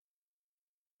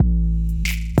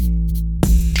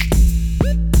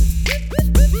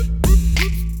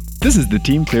This is the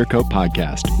Team Clearcoat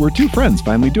Podcast. We're two friends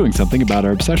finally doing something about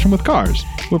our obsession with cars.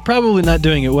 We're probably not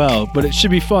doing it well, but it should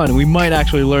be fun, and we might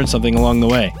actually learn something along the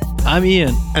way. I'm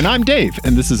Ian. And I'm Dave,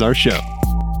 and this is our show.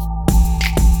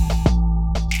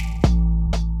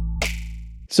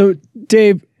 So,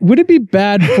 Dave, would it be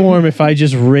bad form if I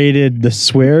just rated the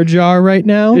swear jar right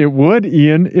now? It would,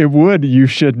 Ian. It would. You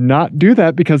should not do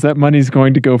that because that money's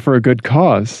going to go for a good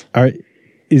cause. All right.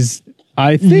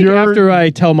 I think after I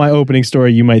tell my opening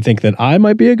story, you might think that I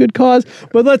might be a good cause,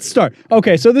 but let's start.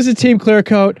 Okay, so this is Team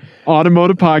Clearcoat.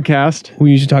 Automotive podcast. We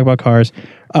usually talk about cars.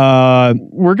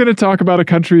 We're going to talk about a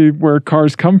country where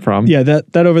cars come from. Yeah,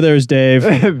 that over there is Dave.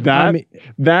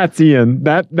 That's Ian.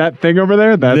 That thing over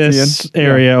there, that's this Ian.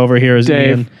 Area over here is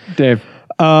Dave. Ian. Dave.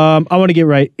 I want to get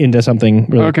right into something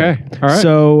really quick. All right.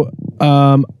 So,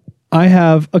 I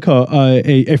have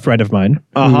a friend of mine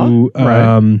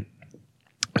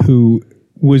who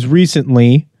was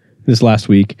recently, this last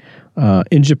week,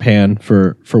 in Japan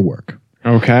for work.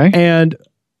 Okay. And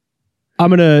I'm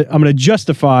gonna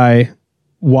justify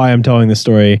why I'm telling this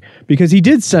story because he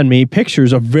did send me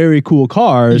pictures of very cool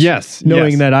cars. Yes.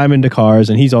 Knowing that I'm into cars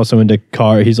and he's also into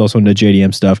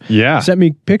JDM stuff. Yeah. Sent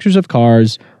me pictures of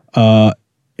cars on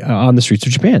the streets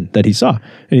of Japan that he saw.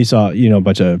 And he saw, a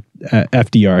bunch of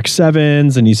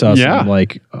FDRX7s and he saw some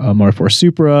like R4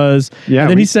 Supras. Yeah. And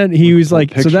then he was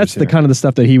like, so that's the kind of the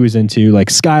stuff that he was into,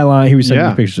 like Skyline. He was sending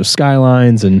me pictures of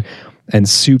Skylines and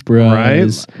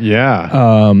Supras. Right.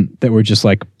 Yeah. That were just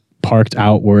like parked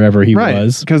out wherever he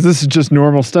was. Because this is just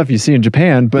normal stuff you see in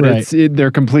Japan, but they're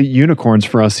complete unicorns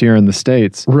for us here in the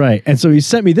States. Right. And so he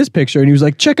sent me this picture and he was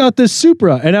like, check out this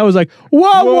Supra. And I was like,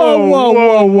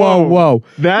 whoa.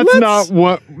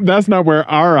 That's not where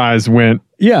our eyes went.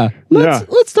 Yeah.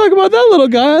 Let's talk about that little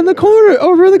guy in the corner,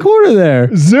 over in the corner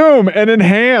there. Zoom and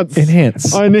enhance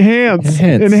on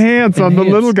the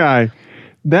little guy.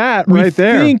 That right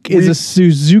there. I think is a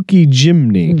Suzuki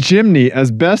Jimny. Jimny,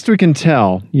 as best we can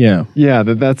tell. Yeah. Yeah,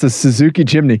 that's a Suzuki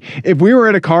Jimny. If we were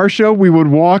at a car show, we would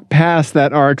walk past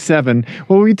that RX-7.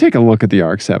 Well, we'd take a look at the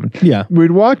RX-7. Yeah.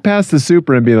 We'd walk past the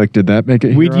Supra and be like, did that make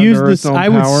it? We'd use this. I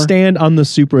would stand on the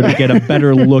Supra to get a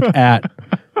better look at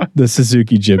the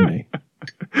Suzuki Jimny.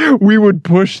 We would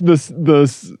push the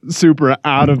Supra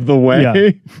out of the way.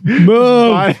 Yeah.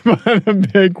 Move. by the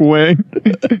big wing.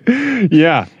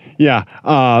 Yeah. Yeah,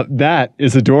 that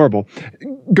is adorable.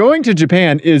 Going to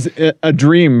Japan is a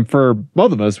dream for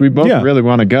both of us. We both really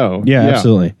want to go. Yeah,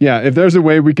 absolutely. Yeah, if there's a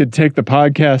way we could take the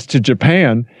podcast to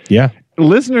Japan. Yeah.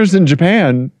 Listeners in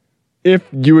Japan, if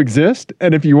you exist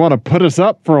and if you want to put us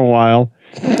up for a while,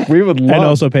 we would love. And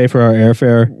also pay for our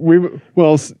airfare.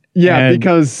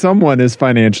 Because someone is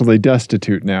financially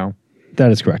destitute now.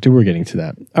 That is correct. We're getting to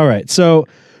that. All right. So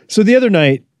the other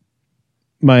night,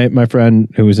 my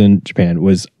friend who was in Japan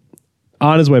was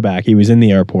on his way back. He was in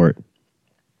the airport,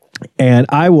 and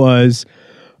I was,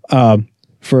 for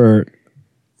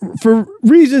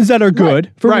reasons that are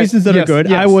good.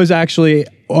 I was actually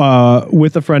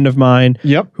with a friend of mine.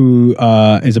 Yep. Who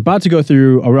is about to go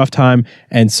through a rough time,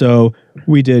 and so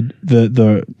we did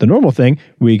the normal thing.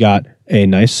 We got a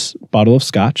nice bottle of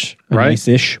scotch,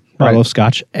 nice-ish bottle of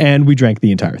scotch, and we drank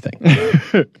the entire thing.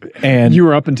 And you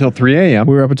were up until 3 a.m.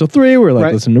 We were up until 3. We were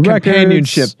like listening to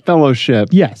companionship, records. fellowship.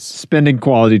 Yes. Spending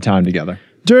quality time together.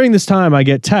 During this time, I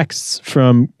get texts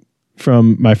from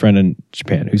my friend in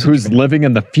Japan. Who's living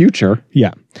in the future.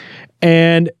 Yeah.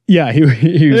 And yeah, he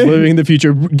was living in the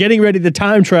future, getting ready to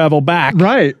time travel back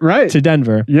to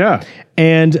Denver. Yeah.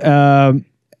 And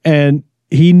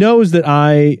he knows that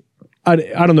I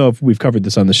don't know if we've covered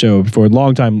this on the show before.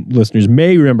 Long-time listeners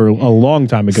may remember a long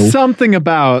time ago. Something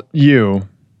about you.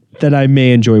 That I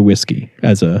may enjoy whiskey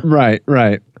as a... Right.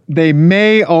 They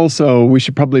may also, we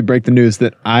should probably break the news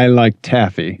that I like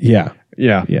taffy. Yeah.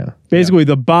 Basically,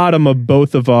 the bottom of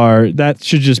both of that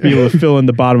should just be able to fill in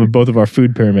the bottom of both of our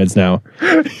food pyramids now.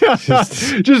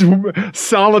 Just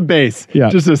solid base. Yeah.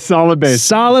 Just a solid base.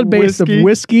 Solid base of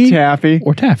whiskey. Taffy.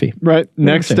 Or taffy. Right.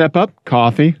 Next step up,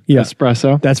 coffee. Yeah.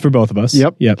 Espresso. That's for both of us.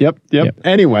 Yep.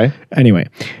 Anyway.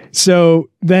 So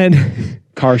then...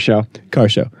 Car show.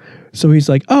 So he's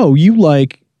like, oh, you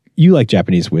like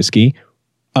Japanese whiskey.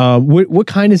 What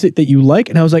kind is it that you like?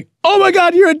 And I was like, oh my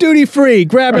God, you're a duty free.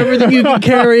 Grab everything you can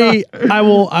carry. I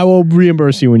will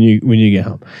reimburse you when you get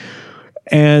home.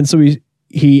 And so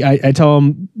I tell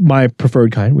him my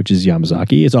preferred kind, which is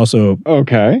Yamazaki. It's also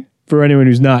okay for anyone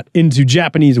who's not into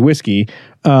Japanese whiskey.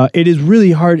 It is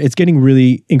really hard. It's getting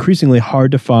really increasingly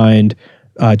hard to find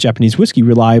Japanese whiskey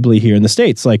reliably here in the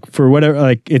States. Like for whatever,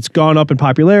 like it's gone up in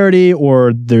popularity,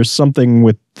 or there's something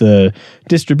with the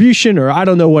distribution, or I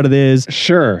don't know what it is.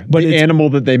 Sure. But the animal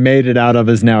that they made it out of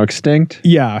is now extinct.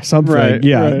 Yeah, something. Right,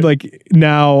 yeah. right. Like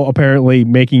now apparently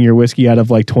making your whiskey out of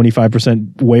like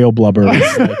 25% whale blubber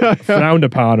is like frowned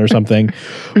upon or something.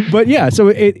 But yeah, so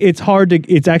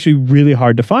it's actually really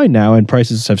hard to find now, and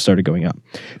prices have started going up.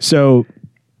 So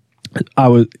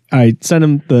I sent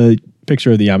him the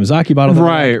picture of the Yamazaki bottle.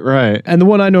 Right. And the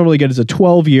one I normally get is a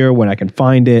 12-year when I can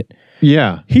find it.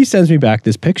 Yeah. He sends me back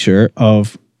this picture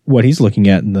of what he's looking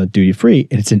at in the duty free,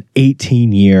 and it's an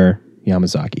 18-year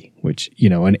Yamazaki, which, you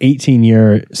know, an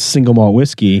 18-year single malt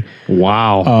whiskey.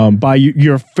 Wow. By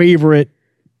your favorite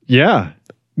yeah.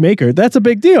 maker. That's a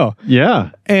big deal.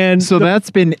 Yeah. And so that's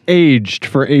been aged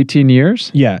for 18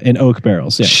 years? Yeah, in oak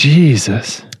barrels. Yeah.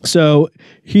 Jesus. So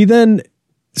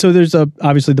there's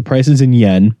obviously the price is in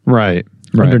yen. Right.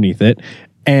 Underneath it.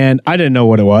 And I didn't know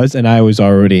what it was, and I was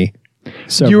already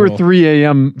You were 3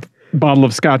 a.m. bottle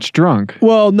of scotch drunk.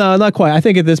 Well, no, not quite. I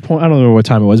think at this point, I don't know what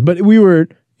time it was, but we were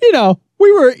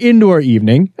into our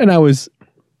evening, and I was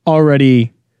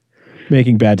already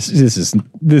making bad decisions.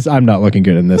 I'm not looking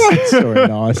good in this story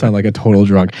at all. I sound like a total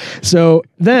drunk. So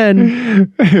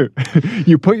then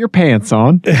you put your pants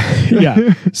on.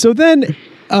 Yeah. So then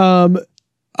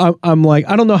I'm like,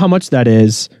 I don't know how much that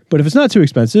is, but if it's not too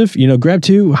expensive, grab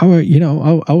two.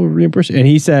 I'll reimburse you. And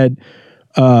he said,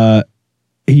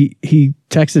 he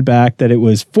texted back that it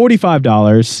was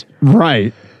 $45.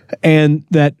 Right. And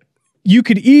that you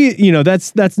could eat,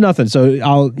 that's nothing. So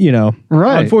I'll,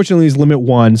 right. Unfortunately, he's limit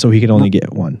one, so he can only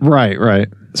get one. Right.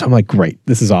 So I'm like, great,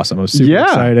 this is awesome. I was super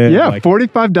excited. Yeah, like,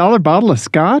 $45 bottle of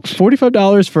scotch.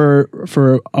 $45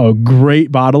 for a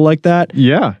great bottle like that.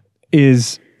 Yeah,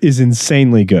 is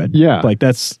insanely good. Yeah, like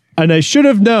and I should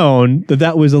have known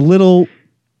that was a little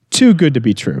too good to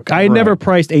be true. I had never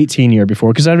priced 18-year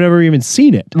before because I've never even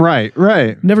seen it. Right.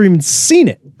 Never even seen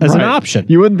it as an option.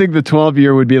 You wouldn't think the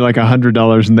 12-year would be like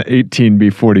 $100 and the 18 be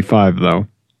 45 though.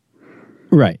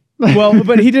 Right. Well,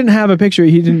 but he didn't have a picture.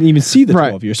 He didn't even see the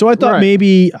 12-year. So I thought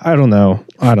maybe, I don't know.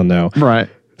 Right.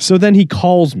 So then he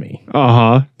calls me.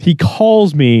 Uh-huh. He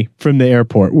calls me from the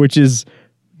airport, which is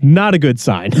not a good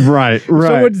sign. Right.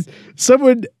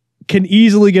 Someone can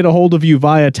easily get a hold of you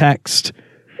via text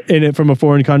from a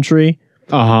foreign country.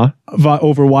 Over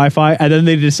Wi-Fi, and then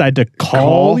they decide to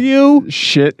call you.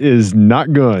 Shit is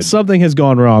not good. Something has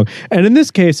gone wrong. And in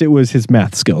this case, it was his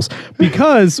math skills.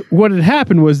 Because what had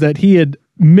happened was that he had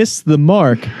missed the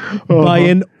mark by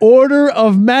an order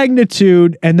of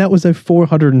magnitude, and that was a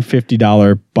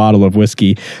 $450 bottle of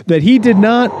whiskey that he did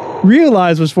not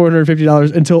realize was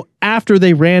 $450 until after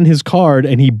they ran his card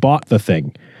and he bought the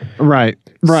thing. Right.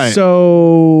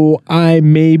 So I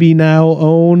maybe now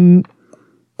own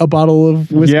a bottle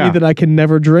of whiskey that I can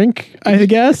never drink, I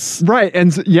guess. Right.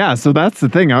 And so that's the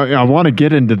thing. I want to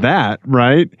get into that,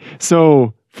 right?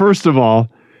 So first of all,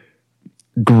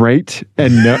 great.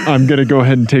 And I'm going to go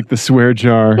ahead and take the swear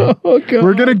jar. Oh, God.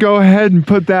 We're going to go ahead and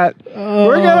put that.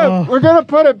 We're going to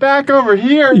put it back over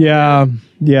here. Yeah.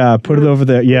 Yeah. Put it over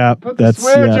there. Yeah. Put the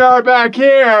swear jar back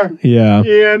here. Yeah.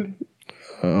 Ian.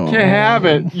 Can't have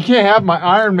it. You can't have my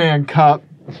Iron Man cup.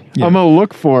 Yeah. I'm going to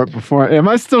look for it before. Am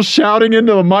I still shouting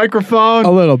into the microphone?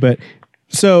 A little bit.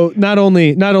 So not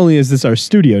only is this our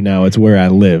studio now, it's where I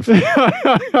live.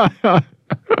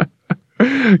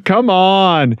 Come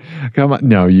on.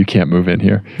 No, you can't move in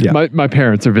here. Yeah. My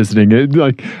parents are visiting it.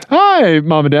 Like, hi,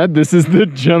 Mom and Dad. This is the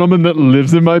gentleman that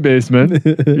lives in my basement.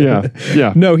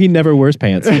 Yeah. No, he never wears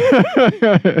pants.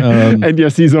 And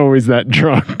yes, he's always that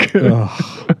drunk.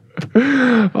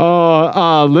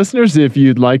 Listeners, if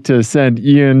you'd like to send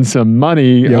Ian some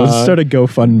money, let's start a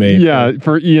GoFundMe. Yeah,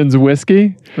 for Ian's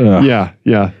whiskey. Yeah.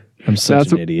 I'm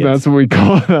such an idiot. That's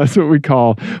what we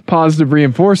call positive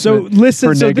reinforcement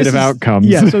for negative outcomes.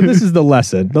 Yeah, so this is the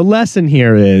lesson. The lesson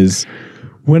here is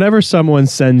whenever someone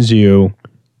sends you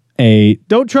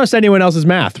don't trust anyone else's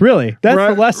math, really.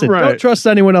 That's the lesson. Right. Don't trust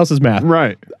anyone else's math.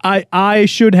 Right. I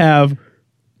should have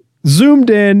zoomed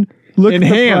in, looked at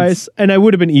the price, and it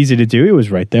would have been easy to do. It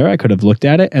was right there. I could have looked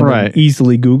at it and then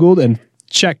easily Googled and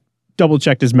double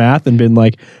checked his math and been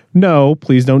like, no,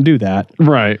 please don't do that.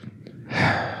 Right.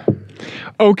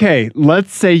 Okay,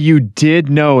 let's say you did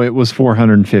know it was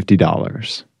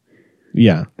 $450.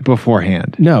 Yeah.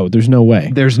 Beforehand. No, there's no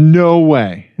way. There's no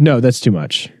way. No, that's too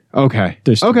much. Okay.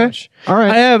 There's too much. All right.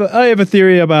 I have a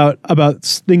theory about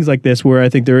things like this where I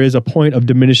think there is a point of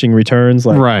diminishing returns.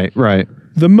 Like right.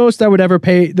 The most I would ever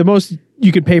pay, the most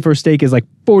you could pay for a steak is like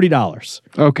 $40.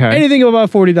 Okay. Anything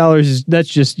above $40 that's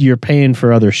just you're paying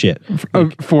for other shit.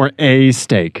 For a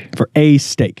steak. For a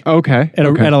steak. Okay. At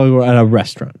a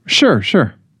restaurant. Sure.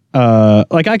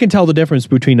 Like I can tell the difference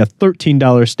between a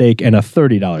 $13 steak and a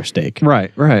 $30 steak.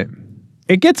 Right.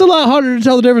 It gets a lot harder to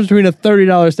tell the difference between a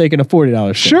 $30 steak and a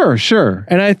 $40 steak. Sure.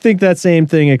 And I think that same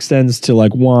thing extends to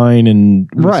like wine and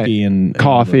whiskey and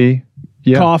coffee.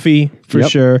 Yeah. Coffee for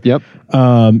sure. Yep.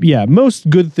 Most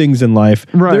good things in life.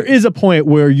 Right. There is a point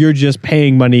where you're just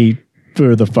paying money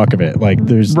for the fuck of it. Like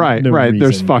there's no reason.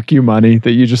 There's fuck you money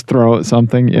that you just throw at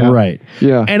something. Yeah. Right.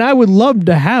 Yeah. And I would love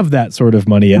to have that sort of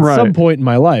money at some point in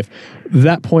my life.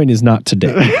 That point is not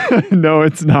today. No,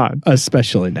 it's not.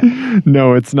 Especially now.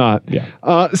 No, it's not. Yeah.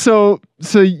 So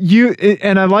you,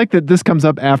 and I like that this comes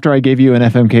up after I gave you an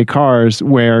FMK Cars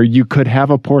where you could have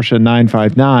a Porsche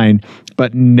 959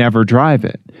 but never drive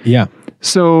it. Yeah.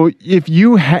 So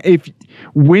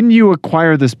when you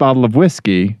acquire this bottle of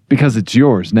whiskey, because it's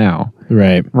yours now,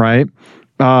 right?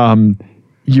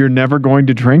 You're never going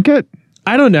to drink it?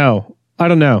 I don't know. I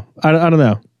don't know.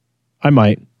 I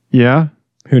might. Yeah.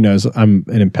 Who knows? I'm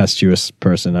an impetuous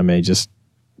person. I may just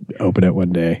open it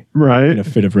one day, right, in a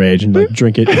fit of rage, and like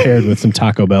drink it paired with some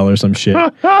Taco Bell or some shit.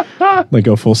 Like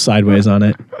go full sideways on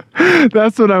it.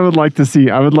 That's what I would like to see.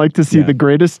 I would like to see the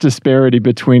greatest disparity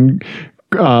between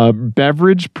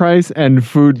beverage price and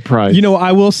food price. You know,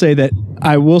 I will say that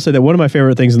one of my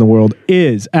favorite things in the world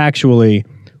is actually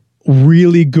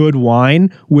really good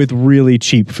wine with really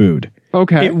cheap food.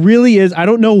 Okay. It really is. I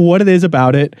don't know what it is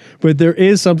about it, but there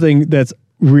is something that's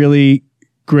really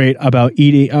great about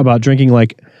drinking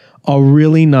like a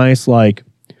really nice, like,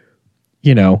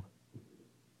 you know,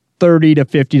 $30 to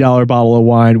 $50 bottle of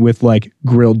wine with like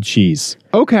grilled cheese.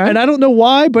 Okay. And I don't know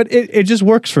why, but it just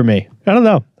works for me. I don't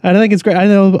know. I think it's great. I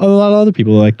know a lot of other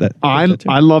people like that. I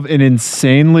love an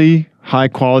insanely high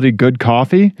quality good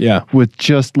coffee. Yeah. With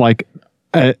just like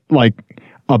a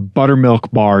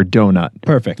buttermilk bar donut.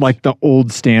 Perfect. Like the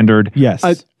old standard.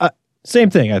 Yes.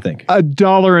 Same thing, I think.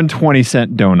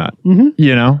 $1.20 donut. Mm-hmm.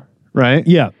 You know, right?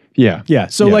 Yeah.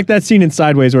 So like that scene in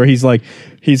Sideways where he's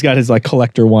got his like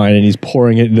collector wine and he's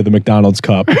pouring it into the McDonald's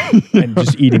cup and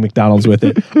just eating McDonald's with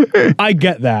it. I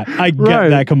get that. I get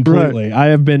that completely. Right. I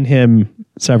have been him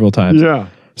several times. Yeah.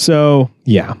 So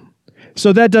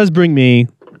that does bring me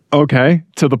to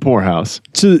the poorhouse.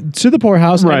 To the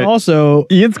poorhouse. Right. And also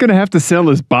Ian's gonna have to sell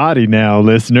his body now,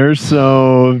 listeners.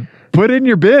 So put in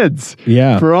your bids.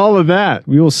 Yeah. For all of that.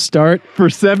 We will start for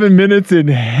 7 minutes in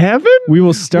heaven. We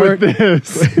will start with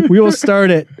this. We will start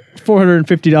at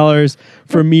 $450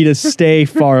 for me to stay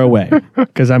far away,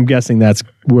 because I'm guessing that's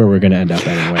where we're going to end up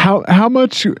anyway.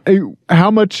 How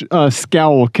much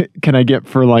scowl can I get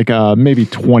for like maybe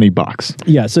 $20?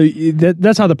 Yeah, so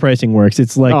that's how the pricing works.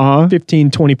 It's like 15,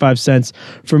 25 cents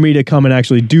for me to come and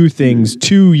actually do things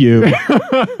to you.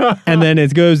 And then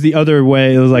it goes the other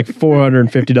way. It was like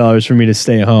 $450 for me to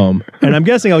stay home. And I'm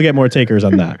guessing I'll get more takers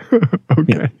on that.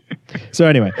 Okay. Yeah. So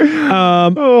anyway,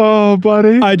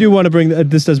 buddy, I do want to bring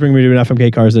this does bring me to an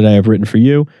FMK Cars that I have written for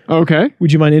you. Okay.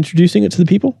 Would you mind introducing it to the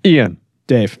people? Ian.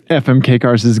 Dave. FMK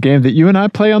Cars is a game that you and I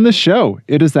play on this show.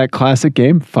 It is that classic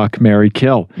game, Fuck, Marry,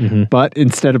 Kill. Mm-hmm. But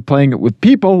instead of playing it with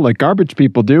people like garbage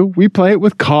people do, we play it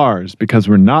with cars because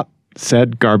we're not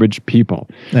said garbage people.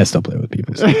 I still play with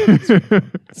people. So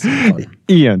it's fun.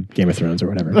 Ian. Game of Thrones or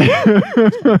whatever.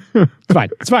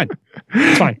 It's fine.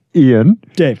 Ian.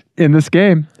 Dave. In this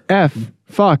game,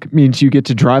 fuck means you get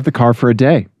to drive the car for a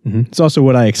day. Mm-hmm. It's also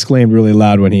what I exclaimed really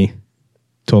loud when he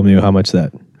told me how much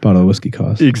that bottle of whiskey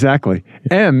costs. Exactly.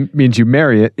 M means you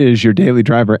marry it. It is your daily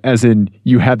driver, as in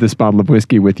you have this bottle of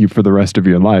whiskey with you for the rest of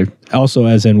your life. Also,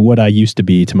 as in what I used to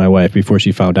be to my wife before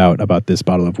she found out about this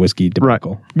bottle of whiskey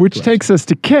debacle. Right. Which takes us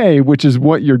to K, which is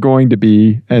what you're going to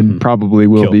be and probably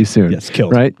will be soon. Yes,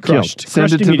 killed. Right? Crushed. Send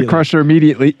Crushed it to the crusher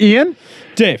immediately. Ian?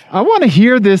 Dave. I want to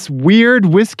hear this weird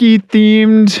whiskey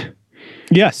themed...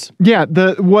 Yes. Yeah,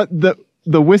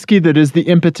 the whiskey that is the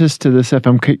impetus to this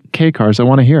FMK Cars. I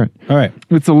want to hear it. All right.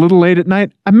 It's a little late at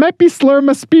night. I might be slurring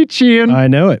my speech, Ian. I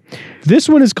know it. This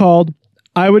one is called,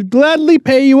 I would gladly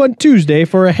pay you on Tuesday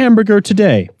for a hamburger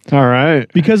today. All right.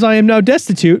 Because I am now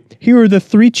destitute, here are the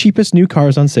 3 cheapest new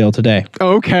cars on sale today.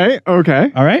 Okay. All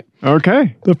right?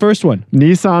 Okay. The first one.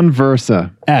 Nissan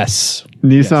Versa. S.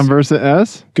 Nissan Versa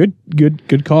S?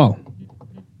 Good call.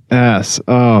 S.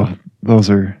 Oh, those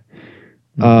are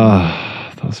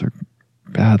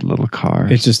bad little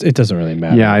cars. It doesn't really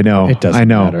matter. Yeah, I know. It doesn't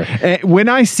matter. When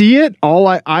I see it,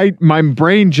 my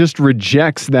brain just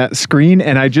rejects that screen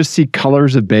and I just see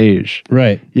colors of beige.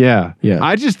 Right. Yeah.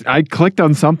 I clicked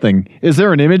on something. Is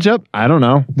there an image up? I don't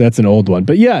know. That's an old one,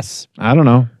 but yes. I don't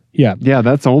know. Yeah. Yeah,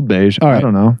 that's old beige. All right. I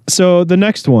don't know. So the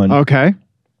next one. Okay.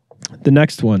 The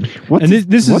next one. What's and this-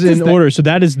 this what is is in the- order. So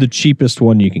that is the cheapest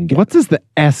one you can get. What does the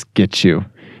S get you?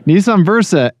 Nissan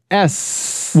Versa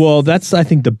S. Well, that's, I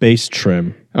think, the base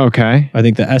trim. Okay. I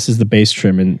think the S is the base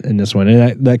trim in this one.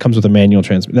 And that comes with a manual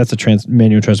transmission. That's a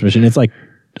manual transmission. It's like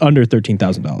under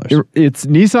 $13,000. It's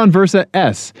Nissan Versa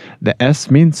S. The S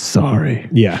means sorry.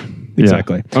 Yeah,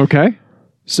 exactly. Yeah. Okay.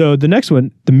 So the next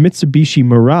one, the Mitsubishi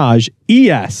Mirage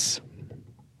ES.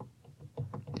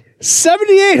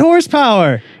 78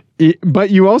 horsepower. But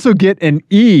you also get an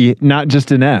E, not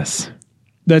just an S.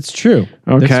 That's true.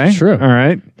 Okay. That's true. All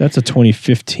right. That's a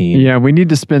 2015. Yeah, we need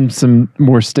to spend some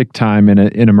more stick time in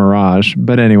a Mirage.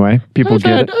 But anyway, people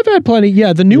get it. I've had plenty.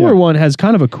 Yeah, the newer Yeah. one has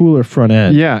kind of a cooler front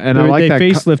end. Yeah, and I like they that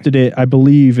facelifted it, I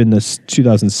believe, in this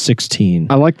 2016.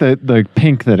 I like the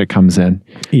pink that it comes in.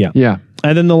 Yeah. Yeah.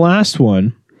 And then the last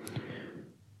one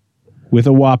with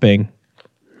a whopping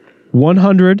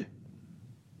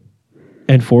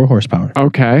 104 horsepower.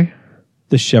 Okay.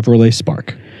 The Chevrolet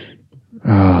Spark.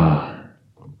 Ah.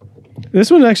 This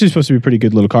one's actually supposed to be a pretty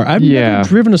good little car. I've Yeah. never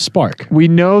driven a Spark. We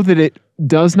know that it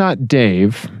does not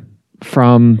Dave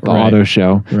from the Right. auto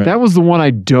show. Right. That was the one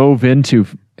I dove into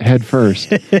head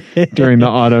first during the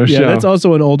auto show. Yeah, that's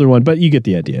also an older one, but you get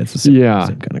the idea. It's the same, Yeah.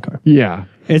 same kind of car. Yeah.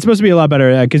 It's supposed to be a lot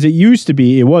better because it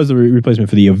was the replacement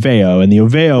for the Aveo, and the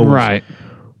Aveo was Right.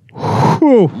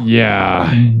 whew,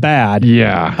 Yeah. bad.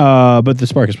 Yeah. But the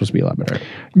Spark is supposed to be a lot better.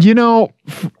 You know,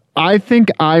 I think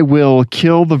I will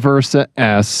kill the Versa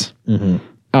S.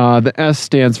 The S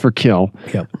stands for kill.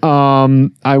 Yep.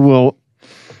 I will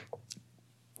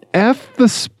F the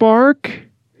Spark,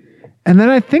 and then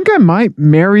I think I might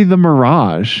marry the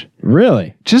Mirage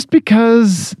Really? just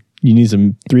because You need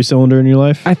some 3-cylinder in your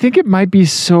life? I think it might be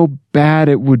so bad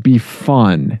it would be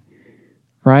fun,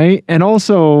 right? And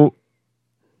also,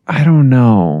 I don't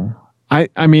know.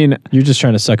 I mean, You're just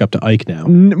trying to suck up to Ike now.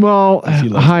 well, he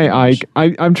loves hi, the Mirage.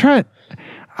 Ike. I'm trying.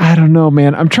 I don't know,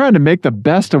 man. I'm trying to make the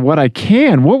best of what I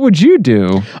can. What would you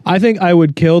do? I think I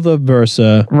would kill the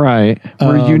Versa. Right.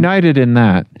 We're united in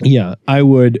that. Yeah, I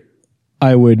would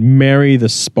marry the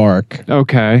Spark.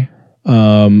 Okay.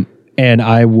 And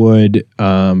I would,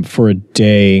 for a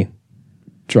day,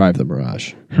 drive the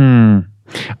Mirage.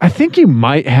 I think you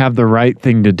might have the right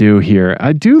thing to do here.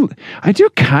 I do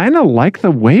kind of like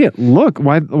the way it look.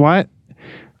 Why do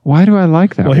I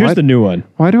like that? Well, here's the new one.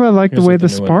 Why do I like the here's way what the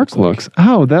the new one Spark looks looks?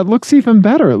 Oh, that looks even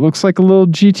better. It looks like a little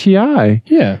GTI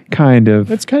Yeah, kind of.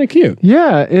 that's kind of cute.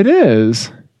 Yeah, it is.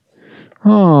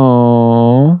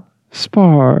 Oh,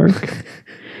 Spark.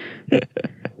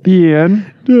 Ian.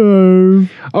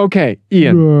 Okay,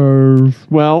 Ian.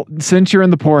 Well, since you're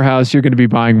in the poorhouse, you're going to be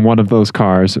buying one of those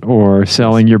cars or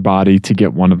selling your body to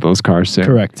get one of those cars soon.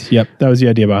 Correct. Yep, that was the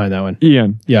idea behind that one.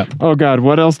 Ian. Yeah. Oh God,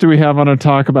 what else do we have on our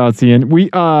talk about, Ian? We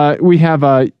have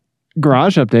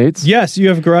garage updates. Yes, you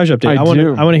have a garage update. I want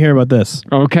do. to hear about this.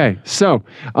 Okay, so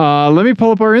let me pull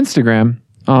up our Instagram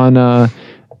on.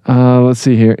 Let's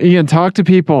see here. Ian, talk to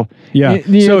people. Yeah.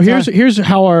 Ian, So here's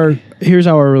how our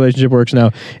relationship works now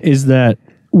is that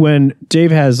when Dave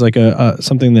has like a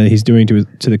something that he's doing to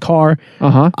the car,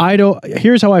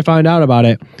 here's how I find out about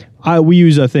it. We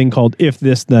use a thing called If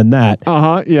This Then That.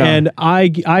 Yeah. And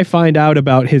I find out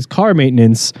about his car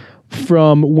maintenance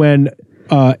from when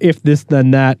If This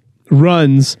Then That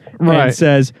runs Right. and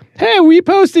says, "Hey, we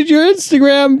posted your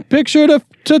Instagram picture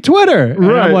to Twitter." And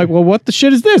Right. I'm like, "Well, what the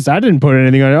shit is this? I didn't put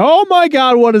anything on it." Oh my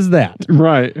God, what is that?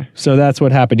 Right. So that's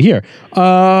what happened here.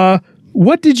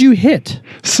 What did you hit?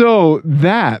 So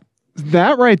that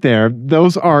right there,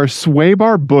 those are sway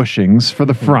bar bushings for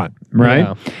the front, right?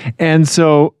 Yeah. And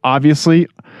so obviously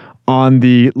on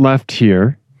the left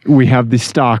here, we have the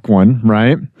stock one,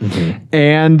 right?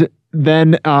 And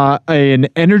then an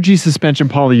energy suspension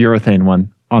polyurethane one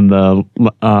on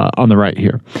the right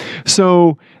here.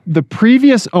 So the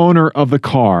previous owner of the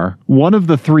car, one of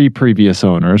the 3 previous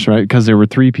owners, right? Because there were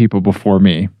 3 people before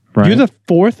me, right? You're the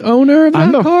 4th owner of that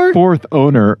I'm the car? 4th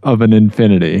owner of an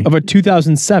Infiniti. Of a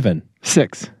 2007.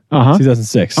 6.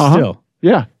 2006. Still.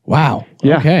 Yeah. Wow.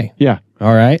 Yeah. Okay. Yeah.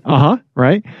 All right.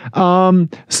 Right.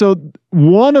 So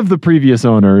one of the previous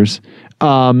owners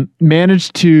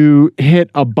managed to hit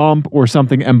a bump or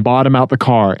something and bottom out the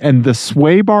car, and the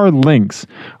sway bar links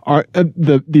are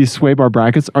these sway bar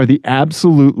brackets are the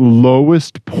absolute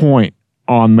lowest point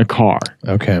on the car.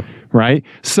 Okay. Right.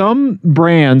 Some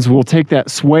brands will take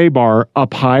that sway bar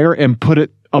up higher and put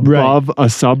it above a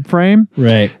subframe.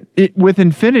 Right. with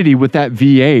Infiniti, with that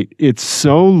V8, it's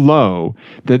so low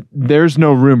that there's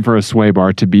no room for a sway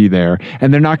bar to be there.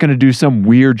 And they're not going to do some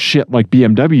weird shit like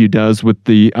BMW does with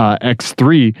the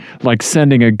X3, like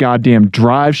sending a goddamn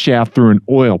drive shaft through an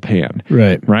oil pan.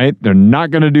 Right. Right? They're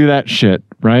not going to do that shit,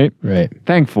 right? Right.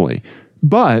 Thankfully.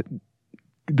 But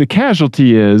the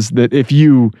casualty is that if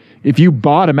you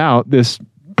bottom out this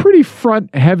pretty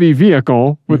front heavy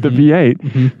vehicle with the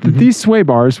V8, that these sway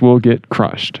bars will get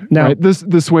crushed. Now, right?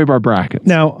 The sway bar brackets.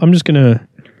 Now, I'm just going to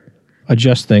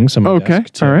adjust things on my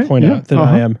desk to point out that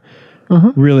I am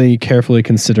really carefully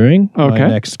considering my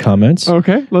next comments.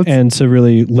 Okay. And to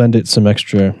really lend it some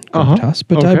extra gravitas.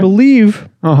 But I believe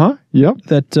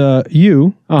that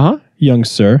you, young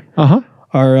sir,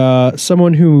 are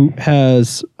someone who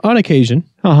has, on occasion,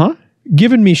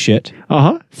 given me shit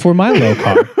for my low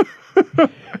car.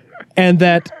 And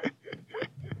that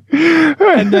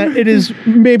it is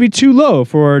maybe too low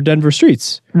for Denver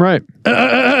streets. Right.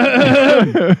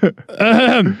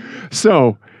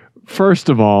 So, first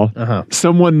of all,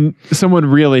 someone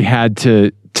really had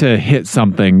to hit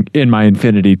something in my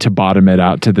Infiniti to bottom it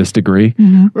out to this degree.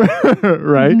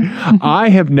 Right? I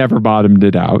have never bottomed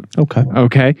it out.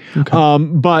 Okay.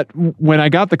 But when I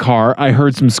got the car, I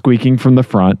heard some squeaking from the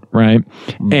front, right?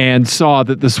 And saw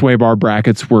that the sway bar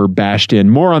brackets were bashed in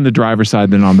more on the driver's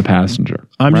side than on the passenger.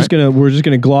 We're just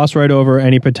gonna gloss right over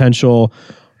any potential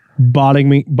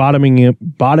bottoming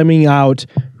out,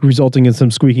 resulting in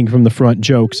some squeaking from the front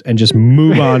jokes, and just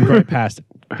move on right past it.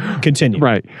 Continue.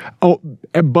 Right. Oh,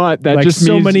 but that like just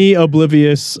so means many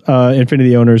oblivious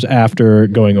Infiniti owners after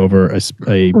going over a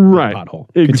pothole.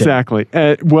 Continue. Exactly.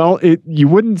 Well, you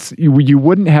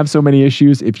wouldn't have so many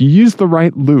issues if you use the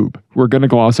right lube. We're going to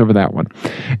gloss over that one.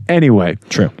 Anyway.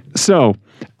 True. So,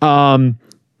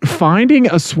 finding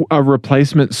a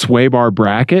replacement sway bar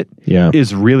bracket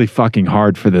is really fucking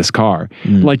hard for this car.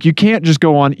 Like, you can't just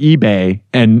go on eBay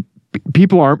and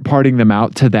people aren't parting them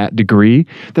out to that degree.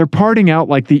 They're parting out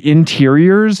like the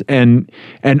interiors and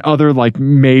other like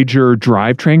major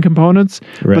drivetrain components,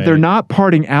 but they're not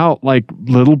parting out like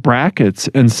little brackets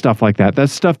and stuff like that. That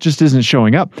stuff just isn't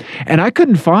showing up. And I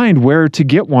couldn't find where to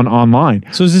get one online.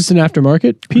 So is this an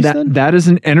aftermarket piece then? That is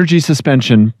an energy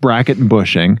suspension bracket and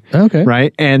bushing. Okay.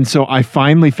 Right? And so I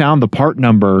finally found the part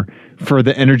number for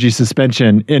the energy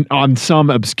suspension on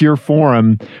some obscure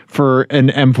forum for an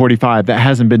M45 that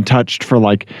hasn't been touched for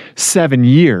like 7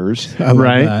 years. I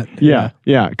love that.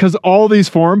 Yeah. Because all these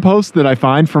forum posts that I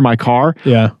find for my car,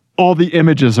 all the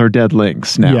images are dead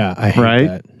links now. Yeah, I hate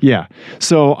that. Yeah.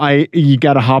 So you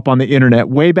got to hop on the internet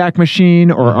Wayback Machine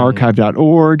or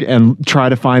archive.org and try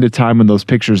to find a time when those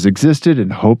pictures existed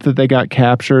and hope that they got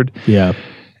captured. Yeah.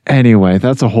 Anyway,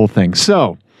 that's a whole thing.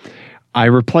 So I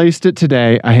replaced it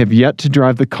today. I have yet to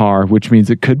drive the car, which means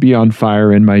it could be on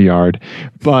fire in my yard.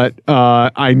 But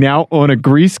I now own a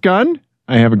grease gun.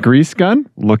 I have a grease gun.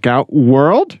 Look out,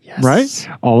 world. Yes. Right?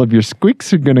 All of your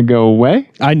squeaks are going to go away.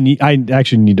 I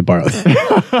actually need to borrow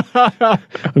that.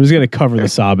 I'm just going to cover the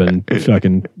sob and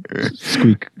fucking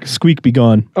squeak be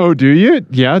gone. Oh, do you?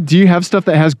 Yeah. Do you have stuff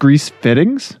that has grease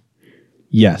fittings?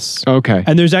 Yes. Okay.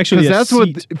 And there's actually that's what,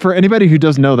 for anybody who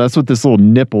doesn't know, that's what this little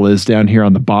nipple is down here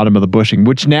on the bottom of the bushing,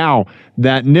 which now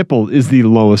that nipple is the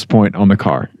lowest point on the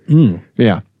car.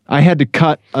 Yeah. I had to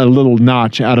cut a little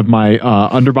notch out of my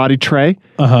underbody tray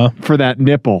for that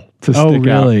nipple to stick out. Oh,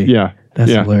 really? Yeah. That's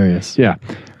hilarious. Yeah.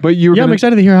 But I'm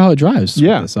excited to hear how it drives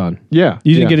with this on. Yeah.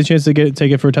 You didn't get a chance to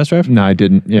take it for a test drive? No, I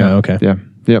didn't. Yeah. Oh, okay. Yeah.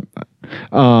 Yep.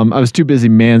 I was too busy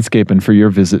manscaping for your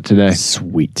visit today.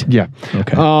 Sweet. Yeah.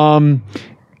 Okay.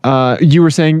 You were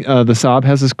saying the Saab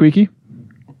has a squeaky?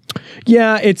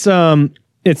 Yeah, it's not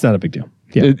a big deal.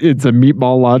 Yeah. It's a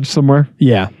meatball lodge somewhere?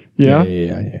 Yeah. Yeah.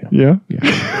 Yeah.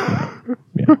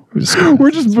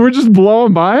 We're just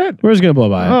blowing by it? We're just gonna blow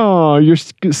by it. Oh, you're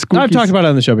squeaky. I've talked about it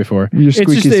on the show before. You're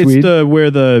squeaky sweet. It's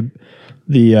where the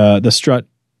strut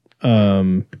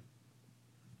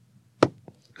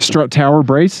strut tower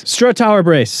brace? Strut tower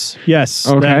brace. Yes.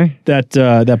 Okay.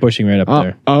 That bushing right up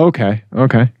there. Oh, okay.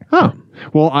 Oh.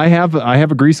 Well, I have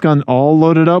a grease gun all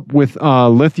loaded up with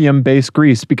lithium-based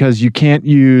grease because you can't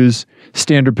use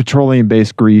standard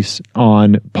petroleum-based grease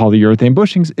on polyurethane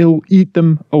bushings. It'll eat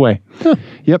them away. Huh.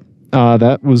 Yep.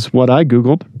 That was what I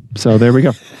Googled. So there we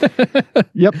go.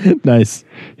 Yep. Nice.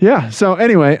 Yeah. So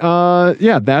anyway,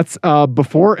 that's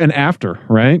before and after,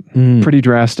 right? Pretty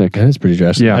drastic. That is pretty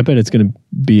drastic. Yeah. I bet it's going to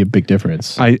be a big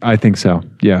difference. I think so.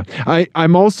 Yeah.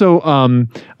 I'm also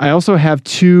I also have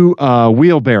two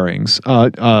wheel bearings,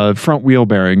 front wheel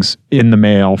bearings in the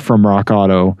mail from Rock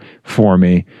Auto for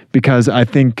me because I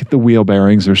think the wheel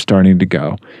bearings are starting to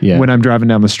go. Yeah. When I'm driving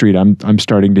down the street, I'm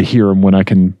starting to hear them when I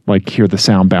can like hear the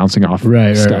sound bouncing off.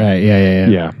 Right. stuff.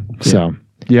 Yeah. So,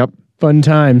 yep. Fun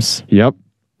times. Yep.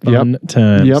 Fun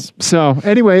times. Yep. So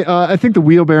anyway, I think the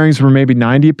wheel bearings were maybe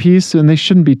 90 a piece, and they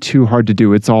shouldn't be too hard to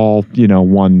do. It's all,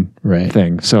 one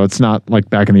thing. So it's not like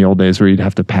back in the old days where you'd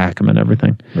have to pack them and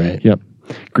everything. Right. Yep.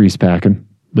 Grease packing.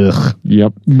 Ugh.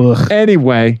 Yep. Ugh.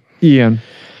 Anyway, Ian.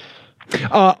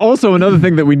 Also, another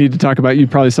thing that we need to talk about, you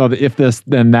probably saw the if this,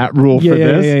 then that rule for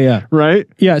this. Yeah. Right?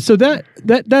 Yeah. So that's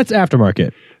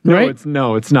aftermarket, right?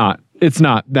 No, it's not. It's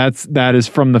not. That is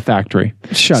from the factory.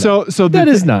 Shut up. So that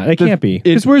is not. It can't be.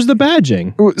 Because where's the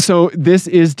badging? So this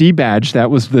is debadged. That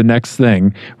was the next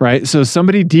thing, right? So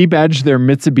somebody debadged their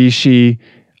Mitsubishi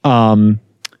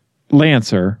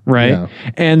Lancer, right? Yeah.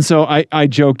 And so I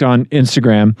joked on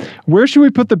Instagram, where should we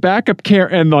put the backup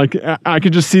camera? And like I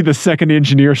could just see the second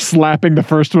engineer slapping the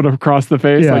first one across the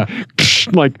face, Yeah.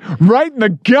 like right in the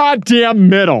goddamn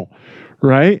middle,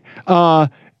 right?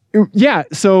 Yeah.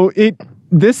 So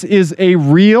this is a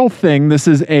real thing. This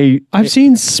is I've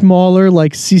seen smaller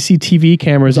like CCTV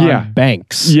cameras Yeah. on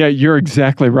banks. Yeah, you're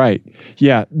exactly right.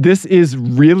 Yeah, this is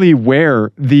really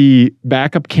where the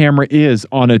backup camera is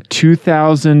on a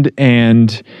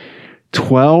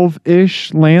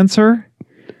 2012-ish Lancer.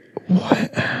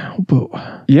 What?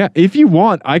 Yeah, if you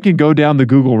want, I can go down the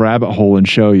Google rabbit hole and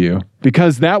show you,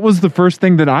 because that was the first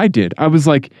thing that I did. I was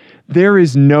like, there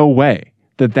is no way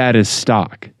that is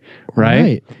stock.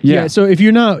 Right? Yeah. So if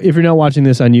you're not watching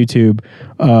this on YouTube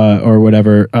or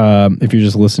whatever, if you're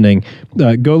just listening,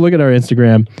 go look at our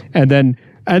Instagram and then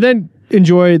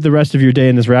enjoy the rest of your day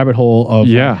in this rabbit hole of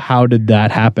how did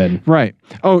that happen? Right.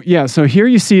 Oh yeah. So here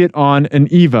you see it on an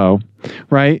Evo,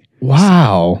 right?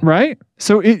 Wow. Right.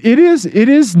 So it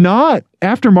is not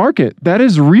aftermarket. That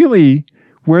is really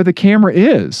where the camera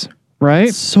is. Right.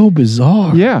 It's so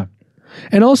bizarre. Yeah.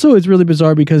 And also it's really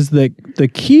bizarre because the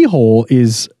keyhole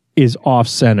is off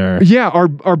center. Yeah,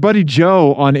 our buddy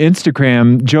Joe on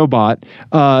Instagram, JoeBot,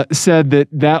 said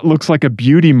that looks like a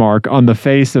beauty mark on the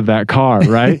face of that car,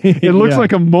 right? It looks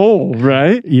like a mole,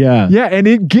 right? Yeah. Yeah,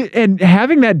 and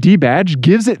having that debadge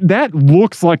gives it, that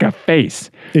looks like a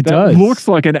face. It that does. Looks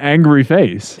like an angry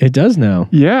face. It does now.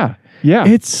 Yeah. Yeah.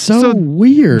 It's so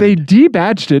weird. They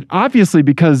debadged it, obviously,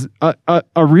 because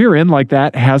a rear end like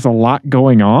that has a lot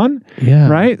going on. Yeah.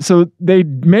 Right? So they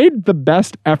made the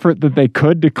best effort that they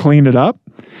could to clean it up.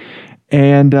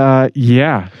 And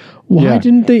yeah. Why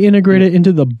didn't they integrate it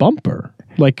into the bumper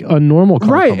like a normal car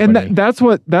Right. company? And that's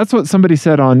what somebody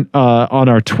said on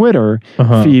our Twitter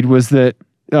feed, was that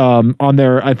on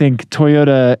their, I think,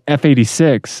 Toyota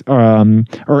F86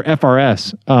 or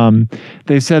FRS,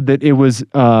 they said that it was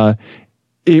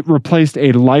it replaced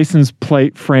a license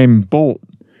plate frame bolt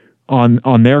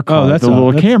on their car, that's the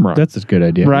little camera. That's a good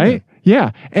idea, right?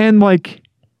 Yeah, and like,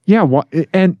 yeah,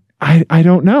 and I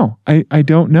don't know. I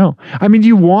don't know. I mean,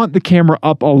 you want the camera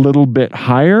up a little bit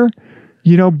higher,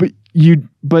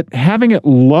 but having it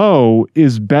low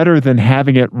is better than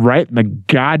having it right in the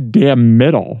goddamn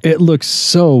middle. It looks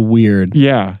so weird.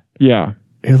 Yeah.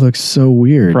 It looks so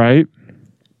weird. Right?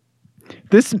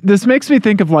 This makes me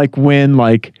think of like when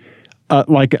like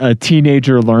a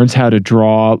teenager learns how to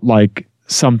draw like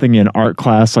something in art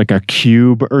class, like a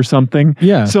cube or something.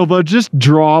 Yeah. So they'll just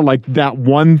draw like that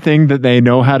one thing that they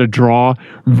know how to draw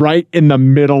right in the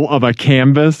middle of a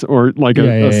canvas or like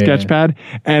a sketch pad.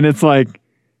 And it's like,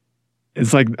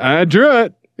 I drew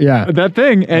it. Yeah. That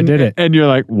thing. And I did it. And you're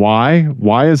like, why?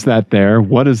 Why is that there?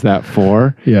 What is that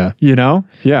for? Yeah. Yeah.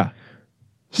 Yeah.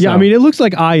 So, I mean, it looks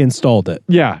like I installed it.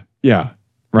 Yeah.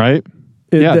 Right?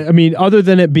 I mean, other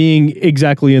than it being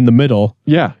exactly in the middle.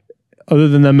 Yeah. Other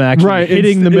than them actually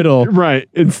hitting the middle. Right.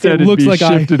 Instead, it looks it'd be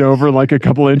like shifted over like a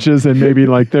couple inches and maybe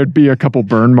like there'd be a couple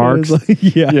burn marks.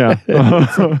 Yeah.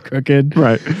 It's like crooked.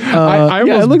 Right.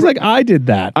 It looks like I did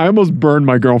that. I almost burned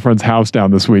my girlfriend's house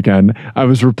down this weekend. I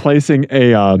was replacing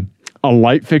a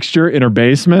light fixture in her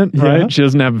basement, right? Yeah. She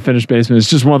doesn't have a finished basement. It's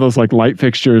just one of those like light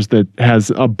fixtures that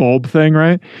has a bulb thing,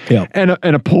 right? Yeah. And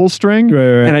a pull string.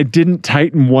 Right. And I didn't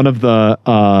tighten one of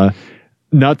the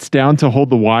nuts down to hold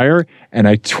the wire, and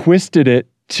I twisted it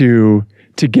to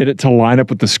to get it to line up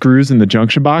with the screws in the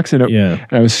junction box. And, and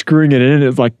I was screwing it in and it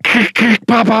was like,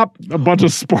 pop, pop. A bunch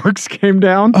of sparks came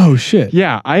down. Oh, shit.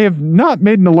 Yeah, I have not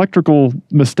made an electrical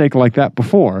mistake like that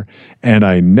before, and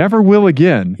I never will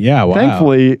again. Yeah, wow.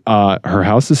 Thankfully, her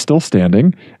house is still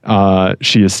standing.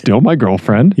 She is still my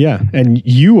girlfriend. Yeah, and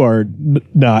you are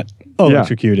not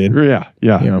electrocuted.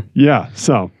 Yeah.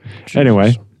 So,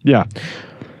 anyway, yeah.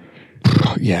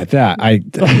 Yeah, that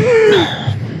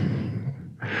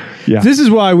yeah. This is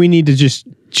why we need to just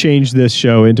change this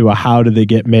show into a how do they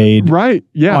get made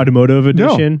automotive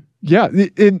edition. No. Yeah.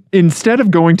 Instead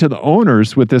of going to the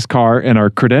owners with this car and our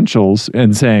credentials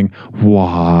and saying,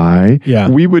 why? Yeah.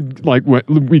 We would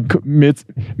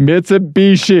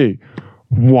Mitsubishi.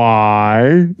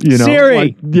 Why?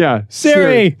 Siri.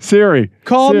 Siri.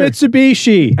 Call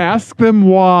Mitsubishi. Ask them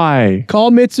why.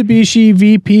 Call Mitsubishi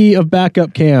VP of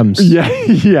backup cams. Yeah.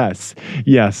 Yes.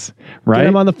 Right. Get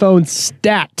him on the phone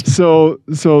stat. So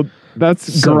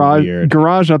that's So garage weird.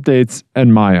 updates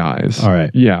in my eyes. All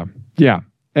right. Yeah.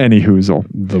 Any hoozle.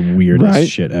 The weirdest Right?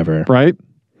 shit ever. Right?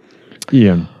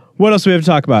 Ian. What else do we have to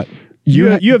talk about?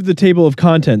 You have the table of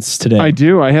contents today. I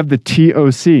do. I have the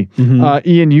TOC. Mm-hmm.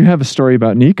 Ian, you have a story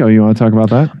about Nico. You want to talk about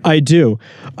that? I do.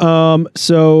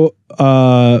 So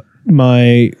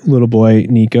my little boy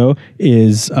Nico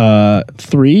is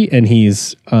 3, and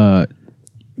he's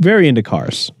very into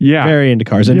cars. Yeah. Very into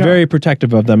cars and very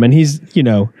protective of them. And he's,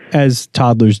 as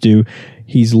toddlers do,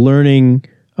 he's learning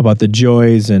about the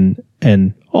joys and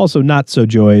also not so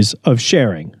joys of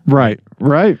sharing. Right.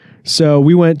 So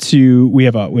we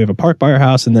have a park by our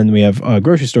house, and then we have a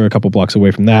grocery store a couple blocks away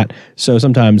from that. So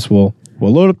sometimes we'll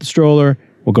load up the stroller,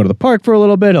 we'll go to the park for a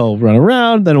little bit, I'll run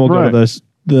around, then we'll go to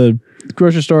the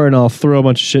grocery store, and I'll throw a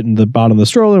bunch of shit in the bottom of the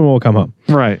stroller, and we'll come home.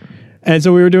 Right. And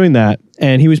so we were doing that,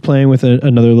 and he was playing with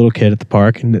another little kid at the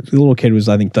park, and the little kid was,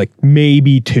 I think, like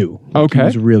maybe 2. Okay. He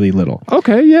was really little.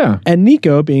 Okay, yeah. And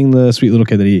Nico, being the sweet little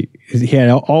kid that he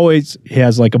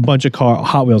has like a bunch of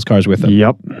Hot Wheels cars with him.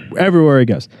 Yep. Everywhere he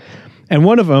goes. And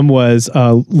one of them was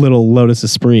a little Lotus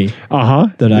Esprit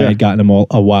that I had gotten him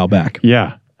a while back.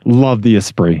 Yeah. Love the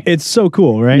Esprit. It's so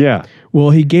cool, right? Yeah. Well,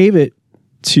 he gave it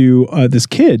to this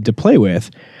kid to play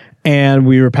with, and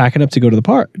we were packing up to go to the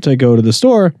park, to go to the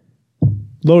store.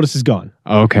 Lotus is gone.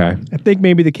 Okay. I think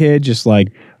maybe the kid just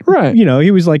like,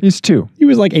 he was like, he's 2. He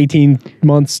was like 18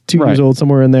 months, 2 years old,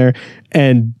 somewhere in there,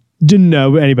 and didn't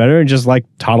know any better and just like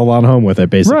toddled on home with it,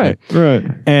 basically. Right.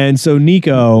 And so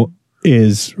Nico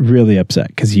is really upset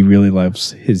because he really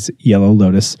loves his yellow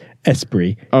Lotus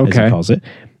Esprit, as he calls it.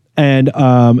 And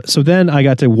so then I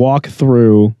got to walk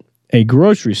through a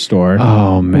grocery store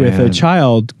with a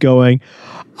child going,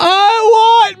 I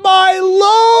want my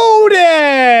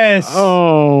Lotus!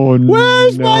 Oh,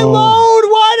 Where's my load?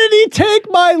 Why did he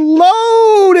take my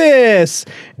Lotus?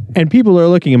 And people are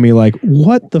looking at me like,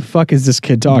 what the fuck is this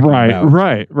kid talking about?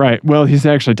 Right. Well, he's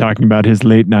actually talking about his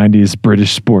late 90s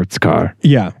British sports car.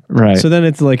 Yeah. Right. So then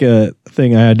it's like a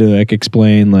thing I had to like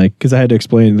explain, like, because I had to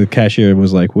explain, the cashier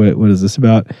was like, what is this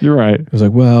about? You're right. I was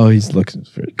like, well, he's looking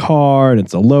for a car and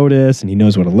it's a Lotus and he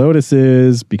knows what a Lotus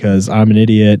is because I'm an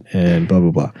idiot and blah,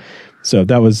 blah, blah. So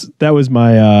that was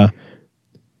my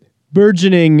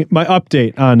my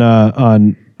update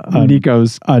on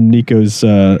Nico's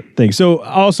thing. So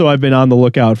also I've been on the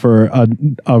lookout for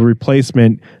a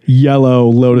replacement yellow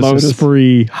Lotus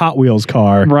Esprit Hot Wheels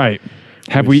car. Right.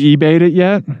 Have we eBayed it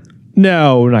yet?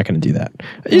 No, we're not going to do that.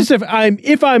 Just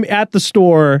if I'm at the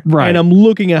store and I'm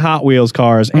looking at Hot Wheels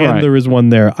cars and there is one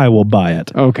there, I will buy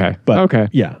it. Okay. But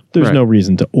yeah, there's no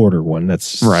reason to order one. That's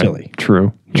silly.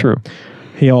 True.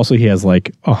 He has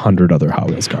like 100 other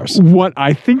Hot Wheels cars. What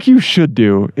I think you should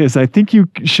do is I think you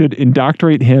should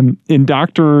indoctrinate him.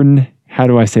 How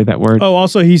do I say that word? Oh,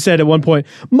 also he said at one point,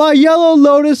 my yellow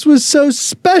Lotus was so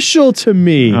special to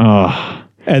me.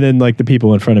 And then like the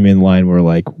people in front of me in line were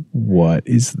like, what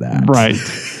is that? Right.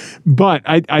 But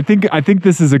I think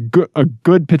this is a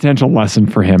good potential lesson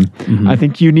for him. Mm-hmm. I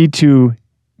think you need to,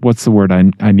 what's the word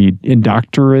I need?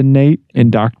 Indoctrinate?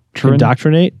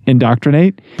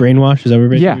 Brainwash? Is that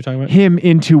what you're talking about? Him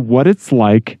into what it's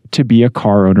like to be a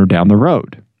car owner down the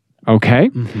road. Okay?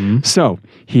 Mm-hmm. So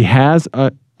he has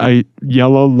a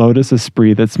yellow Lotus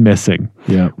Esprit that's missing.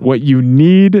 Yeah. What you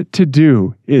need to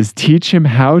do is teach him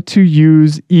how to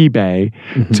use eBay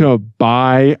to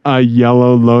buy a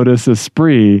yellow Lotus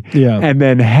Esprit and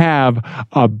then have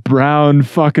a brown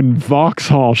fucking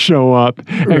Vauxhall show up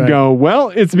and go, well,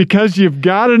 it's because you've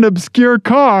got an obscure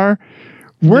car.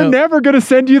 We're never going to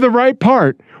send you the right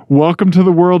part. Welcome to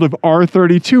the world of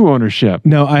R32 ownership.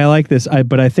 No, I like this,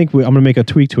 but I think I'm going to make a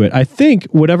tweak to it. I think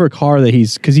whatever car that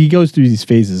because he goes through these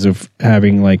phases of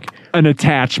having like An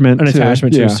attachment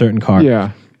to a certain car.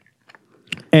 Yeah.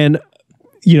 And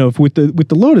with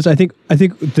the Lotus, I think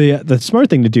the smart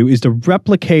thing to do is to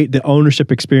replicate the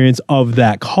ownership experience of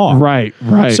that car. Right.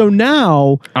 So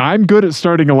now I'm good at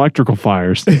starting electrical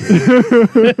fires.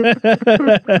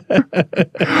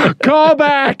 Call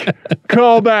back.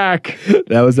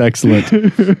 that was excellent.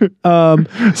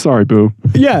 Sorry, boo.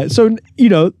 Yeah, so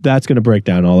that's going to break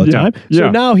down all the time. So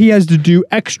yeah. now he has to do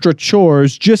extra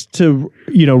chores just to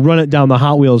run it down the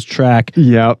Hot Wheels track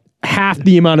Yep. half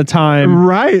the amount of time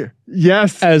Right.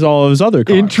 Yes. as all of his other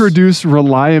cars. Introduce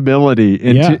reliability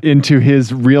into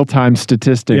his real-time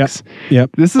statistics. Yep.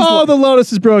 This is the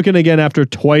Lotus is broken again after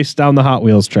twice down the Hot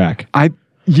Wheels track.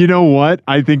 You know what?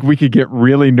 I think we could get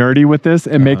really nerdy with this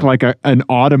and make like an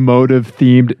automotive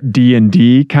themed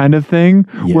D&D kind of thing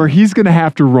where he's going to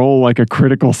have to roll like a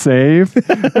critical save,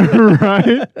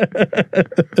 right?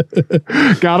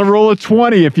 Got to roll a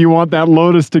 20 if you want that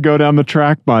Lotus to go down the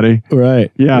track, buddy.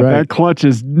 Right. Yeah, right. that clutch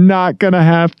is not going to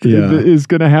have to, is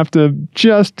going to have to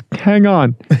just hang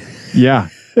on. Yeah.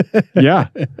 Yeah.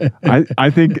 I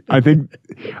think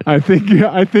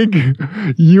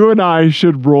you and I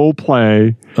should role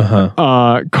play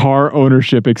car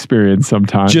ownership experience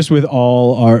sometime. Just with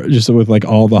all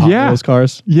the Hot Wheels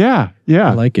cars. Yeah.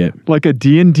 I like it. Like a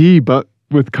D&D but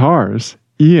with cars.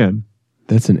 Ian.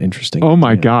 That's an interesting Oh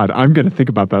my idea. God. I'm going to think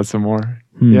about that some more.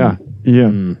 Yeah.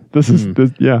 Ian. This is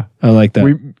yeah. I like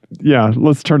that.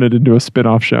 Let's turn it into a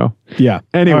spin-off show. Yeah.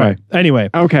 Anyway. All right. Anyway.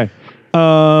 Okay.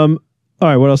 All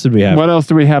right, what else did we have? What else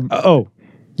do we have?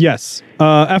 Yes.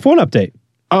 F1 update.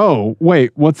 Oh,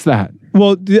 wait, what's that?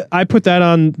 Well, I put that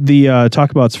on the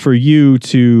talkabouts for you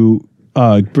to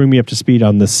bring me up to speed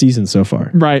on this season so far.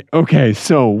 Right. Okay.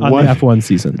 So on the F1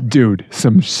 season. Dude,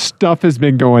 some stuff has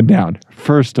been going down.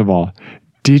 First of all,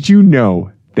 did you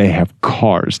know they have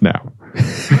cars now?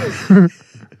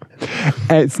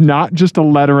 It's not just a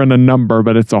letter and a number,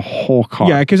 but it's a whole car.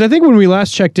 Yeah, because I think when we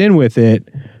last checked in with it,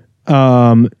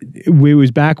 we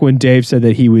was back when Dave said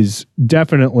that he was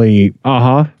definitely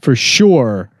for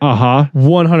sure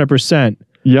 100%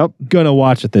 gonna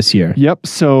watch it this year. Yep.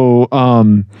 So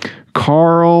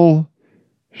Carl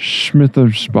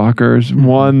Schmittersbachers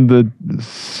won the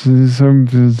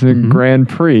Grand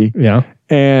Prix. Yeah.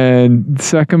 And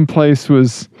second place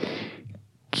was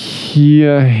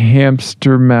Kia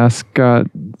hamster mascot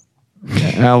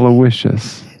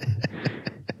Aloysius.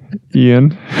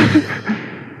 Ian.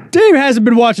 Dave hasn't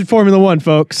been watching Formula One,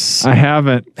 folks. I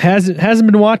haven't. Hasn't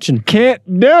been watching. Can't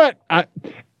do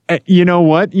it. You know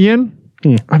what, Ian?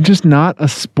 I'm just not a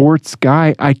sports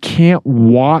guy. I can't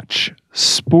watch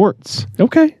sports.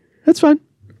 Okay, that's fine.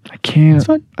 I can't. That's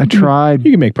fine. I tried.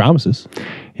 You can make promises.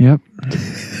 Yep.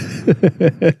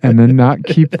 And then not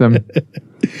keep them.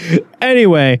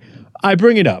 Anyway, I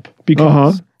bring it up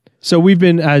because so we've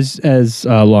been, as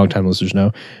longtime listeners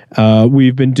know,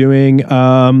 we've been doing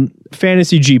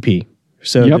Fantasy GP.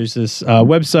 So there's this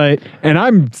website. And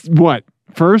I'm, what,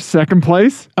 first, second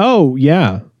place? Oh,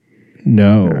 yeah.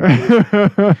 No.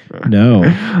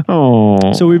 No.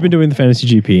 Oh. So we've been doing the Fantasy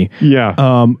GP. Yeah.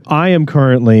 I am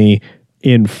currently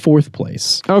in fourth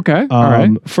place. Okay. All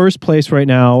right. First place right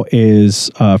now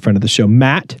is a friend of the show,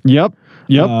 Matt. Yep.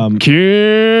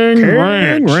 King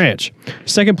Ranch.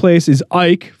 Second place is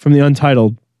Ike from the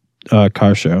Untitled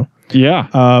car show. Yeah.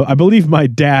 I believe my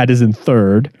dad is in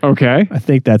third. Okay. I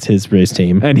think that's his race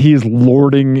team. And he's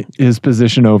lording his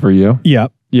position over you.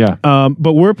 Yep. Yeah.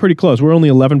 But we're pretty close. We're only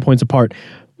 11 points apart.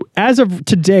 As of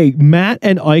today, Matt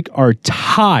and Ike are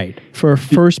tied for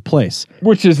first place.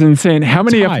 Which is insane. How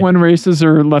many F1 races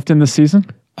are left in the season?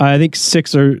 I think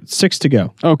six to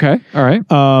go. Okay. All right.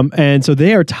 And so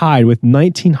they are tied with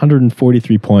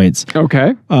 1,943 points.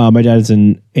 Okay. My dad is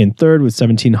in third with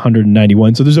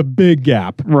 1,791. So there's a big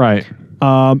gap. Right.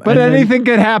 But anything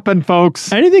could happen,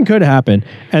 folks. Anything could happen.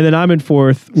 And then I'm in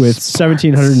fourth with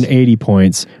 1,780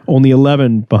 points, only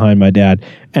 11 behind my dad.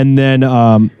 And then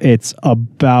it's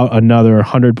about another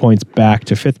 100 points back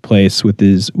to fifth place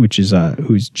which is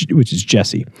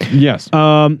Jesse. Yes.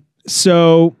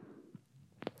 So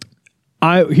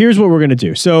here's what we're going to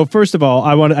do. So first of all,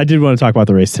 I did want to talk about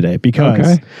the race today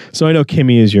because so I know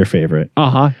Kimmy is your favorite.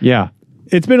 Yeah.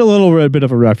 It's been a bit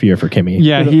of a rough year for Kimmy.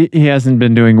 Yeah, he hasn't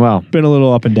been doing well. Been a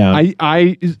little up and down.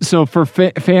 So for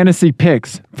fantasy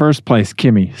picks, first place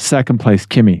Kimmy, second place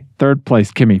Kimmy, third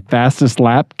place Kimmy, fastest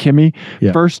lap Kimmy,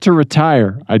 first to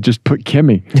retire. I just put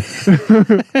Kimmy.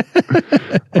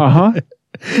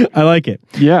 I like it.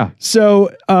 Yeah. So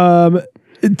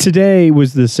today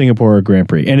was the Singapore Grand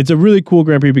Prix, and it's a really cool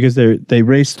Grand Prix because they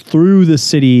raced through the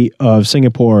city of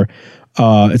Singapore.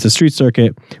 It's a street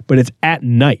circuit, but it's at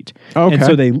night. Okay. And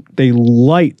so they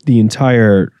light the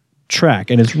entire track,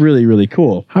 and it's really, really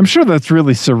cool. I'm sure that's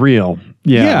really surreal.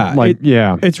 Yeah.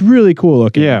 It's really cool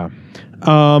looking. Yeah.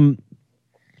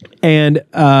 And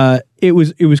it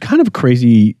was kind of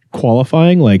crazy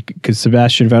qualifying, like because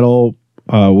Sebastian Vettel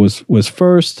was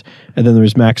first, and then there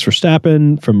was Max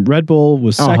Verstappen from Red Bull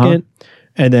was second,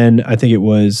 and then I think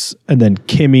and then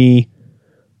Kimi.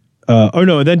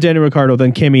 And then Daniel Ricciardo,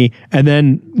 then Kimi, and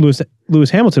then Lewis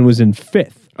Hamilton was in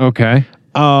fifth. Okay.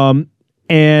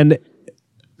 And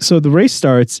so the race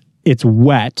starts. It's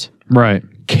wet. Right.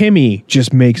 Kimi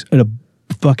just makes a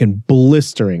fucking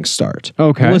blistering start.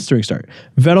 Okay. Blistering start.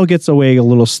 Vettel gets away a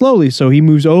little slowly, so he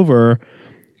moves over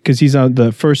because he's on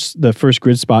the first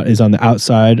grid spot is on the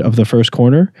outside of the first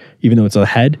corner, even though it's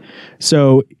ahead.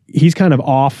 So he's kind of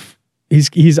off.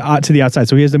 He's out to the outside,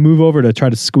 so he has to move over to try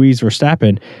to squeeze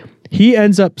Verstappen. He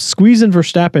ends up squeezing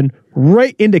Verstappen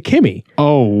right into Kimi.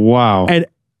 Oh, wow. And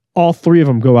all three of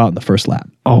them go out in the first lap.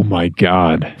 Oh, my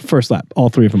God. First lap, all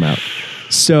three of them out.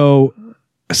 So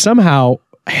somehow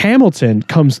Hamilton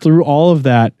comes through all of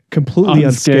that completely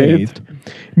unscathed.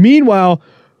 Meanwhile,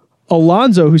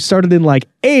 Alonso, who started in like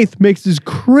 8th, makes this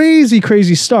crazy,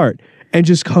 crazy start and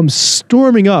just comes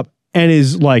storming up and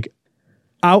is like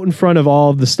out in front of all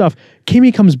of the stuff.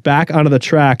 Kimi comes back onto the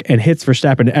track and hits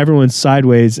Verstappen. Everyone's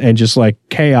sideways and just like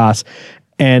chaos.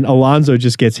 And Alonso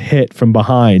just gets hit from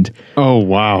behind. Oh,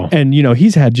 wow. And,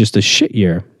 he's had just a shit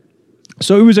year.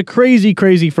 So it was a crazy,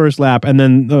 crazy first lap. And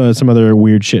then some other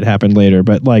weird shit happened later.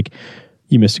 But like,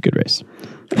 you missed a good race.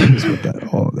 That's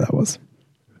what all of that was.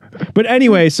 But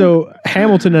anyway, so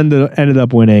Hamilton ended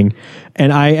up winning.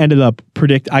 And I ended up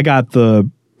I got the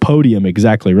podium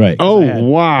exactly right. Oh,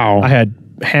 wow. I had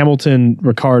Hamilton,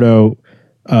 Ricciardo,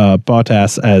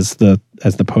 Bottas as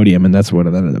the podium, and that's what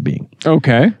it ended up being.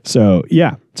 Okay. So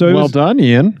yeah. So well done,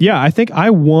 Ian. Yeah, I think I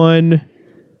won.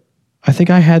 I think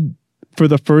I had for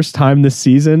the first time this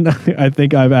season. I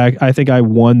think I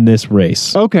won this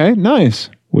race. Okay, nice.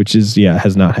 Which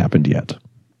has not happened yet.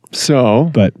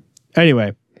 So, but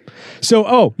anyway. So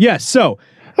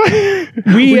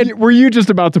were you just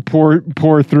about to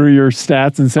pour through your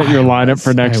stats and set your lineup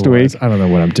for next week? I don't know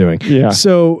what I'm doing. Yeah.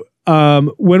 So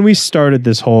when we started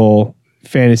this whole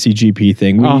fantasy GP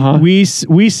thing, we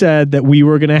said that we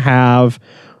were going to have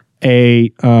a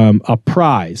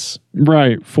prize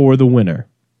right for the winner.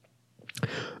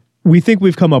 We think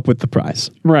we've come up with the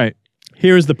prize. Right.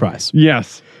 Here's the prize.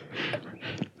 Yes.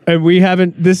 And we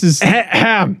haven't. This is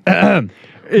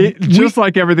just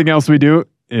like everything else we do.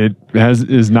 It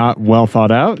is not well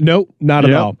thought out. Nope, not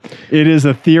at all. It is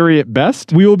a theory at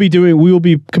best. We will be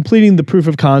completing the proof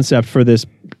of concept for this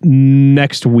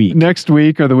next week. Next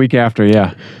week or the week after,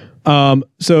 yeah.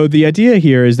 So the idea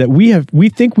here is that we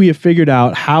think we have figured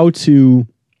out how to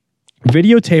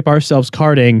videotape ourselves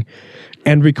karting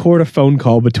and record a phone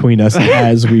call between us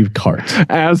as we kart.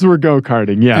 As we're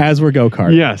go-karting, yeah. As we're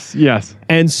go-karting. Yes.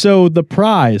 And so the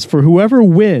prize for whoever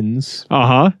wins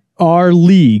our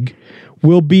league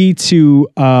will be to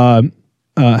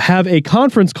have a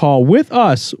conference call with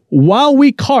us while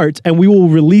we kart, and we will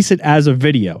release it as a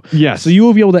video. Yes. So you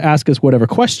will be able to ask us whatever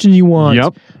question you want.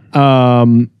 Yep.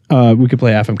 We could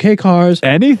play FMK cars.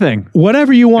 Anything.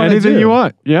 Whatever you want. Anything you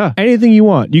want. Yeah. Anything you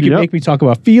want. You can make me talk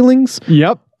about feelings.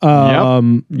 Yep.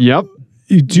 Yep.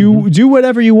 You do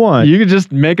whatever you want. You could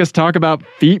just make us talk about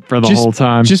feet for the whole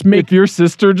time. If your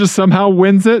sister just somehow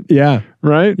wins it. Yeah.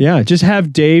 Right? Yeah. Just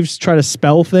have Dave try to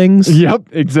spell things. Yep,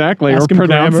 exactly. Ask or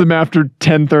pronounce them after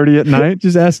 10:30 at night.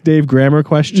 Just ask Dave grammar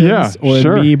questions. Yeah,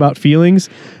 or me about feelings.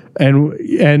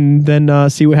 And then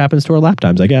see what happens to our lap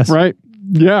times, I guess. Right.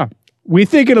 Yeah. We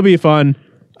think it'll be fun.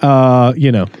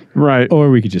 Right. Or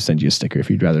we could just send you a sticker if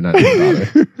you'd rather not bother.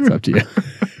 It's up to you.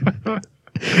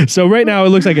 So right now it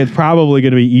looks like it's probably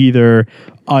going to be either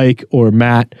Ike or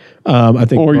Matt. I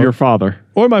think, or your father,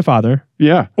 or my father.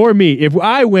 Yeah, or me. If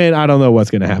I win, I don't know what's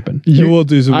going to happen. We'll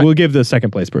give the second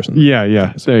place person.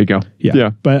 Yeah. There you go.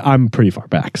 Yeah. But I'm pretty far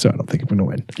back, so I don't think I'm going to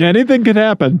win. Anything could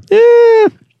happen. Yeah.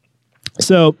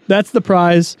 So that's the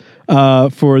prize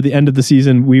for the end of the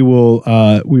season. We will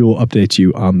update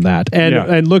you on that,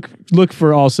 and look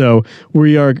for also.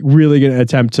 We are really going to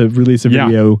attempt to release a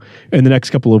video in the next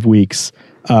couple of weeks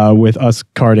with us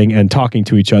karting and talking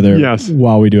to each other. Yes.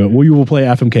 While we do it, we will play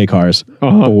FMK cars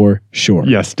for sure.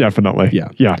 Yes, definitely. Yeah.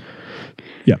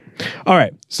 All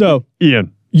right. So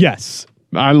Ian. Yes.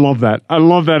 I love that. I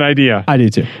love that idea. I do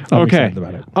too. I'm okay. excited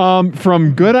about it.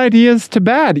 From good ideas to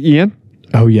bad, Ian.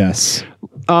 Oh, yes.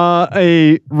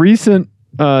 A recent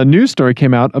a news story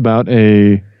came out about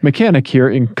a mechanic here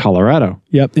in Colorado.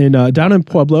 Yep. Down in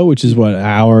Pueblo, which is what, an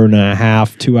hour and a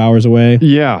half, 2 hours away.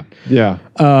 Yeah.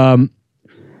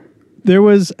 There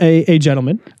was a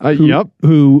gentleman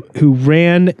who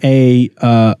ran a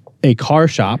car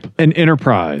shop. An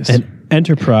enterprise. An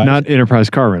enterprise. Not enterprise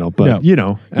car rental, but,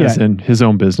 as in his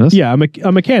own business. Yeah,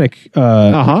 a mechanic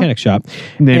shop.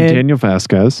 Named Daniel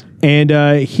Vasquez. And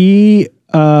he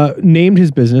named his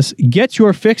business Get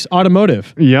Your Fix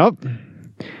Automotive. Yep.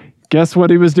 Guess what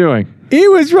he was doing? He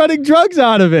was running drugs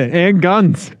out of it. And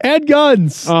guns.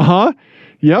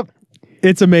 Yep.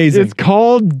 It's amazing. It's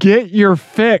called Get Your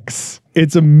Fix.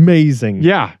 It's amazing.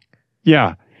 Yeah.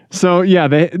 So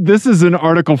this is an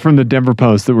article from the Denver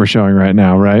Post that we're showing right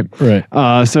now, right?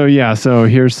 Right. So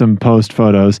here's some post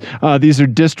photos. These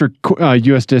are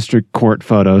U.S. District Court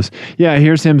photos. Yeah,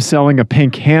 here's him selling a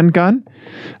pink handgun.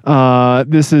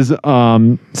 This is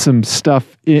some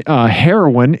stuff,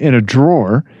 heroin in a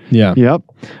drawer. Yeah. Yep.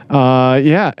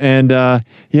 And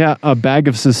a bag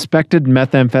of suspected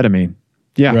methamphetamine.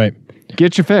 Yeah. Right.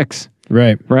 Get your fix.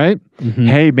 Right. Mm-hmm.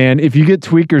 Hey, man, if you get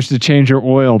tweakers to change your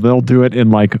oil, they'll do it in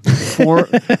like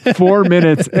 4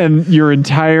 minutes, and your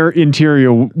entire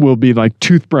interior will be like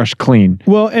toothbrush clean.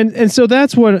 Well, and so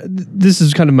that's what this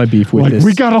is kind of my beef with this.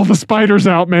 We got all the spiders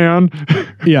out, man.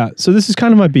 Yeah. So this is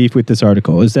kind of my beef with this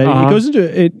article is that it goes into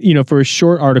it, for a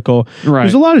short article. Right.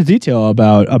 There's a lot of detail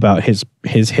about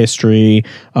his history,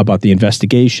 about the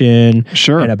investigation,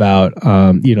 sure, and about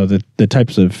the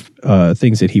types of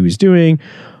things that he was doing.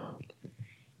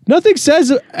 Nothing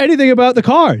says anything about the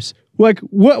cars. Like,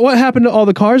 what happened to all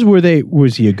the cars?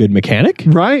 Was he a good mechanic?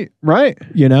 Right.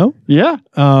 Yeah.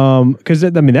 Because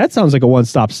that sounds like a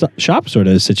one-stop shop sort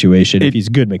of situation if he's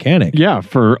a good mechanic. Yeah,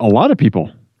 for a lot of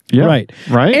people. Yeah. Right.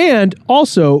 And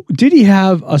also, did he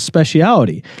have a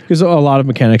speciality? Because a lot of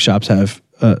mechanic shops have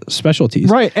specialties.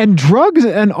 Right. And drugs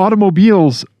and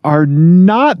automobiles are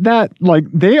not that,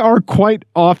 they are quite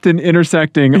often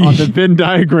intersecting on the Venn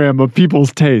diagram of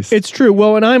people's tastes. It's true.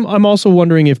 Well, and I'm also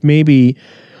wondering if maybe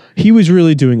he was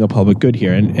really doing a public good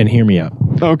here, and hear me out.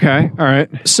 Okay. All right.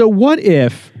 So what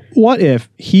if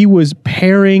he was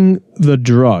pairing the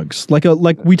drugs, like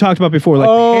we talked about before,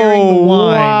 pairing the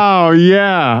wine? Wow.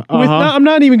 Yeah. I'm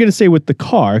not even going to say with the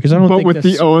car, because I don't think with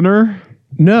the owner?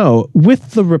 No,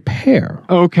 with the repair.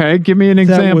 Okay, give me an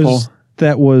example.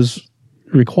 That was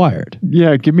required.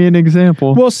 Yeah, give me an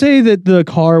example. Well, say that the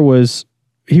car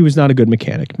he was not a good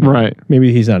mechanic. Right.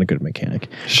 Maybe he's not a good mechanic.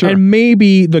 Sure. And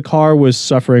maybe the car was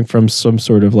suffering from some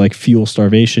sort of fuel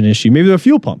starvation issue. Maybe the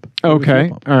fuel pump.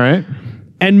 Okay, all right.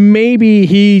 And maybe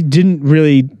he didn't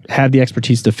really have the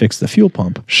expertise to fix the fuel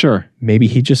pump. Sure. Maybe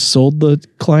he just sold the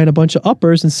client a bunch of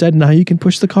uppers and said, now you can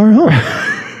push the car home.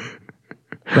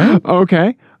 Right?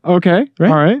 Okay. Right?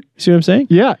 All right. See what I'm saying?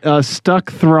 Yeah.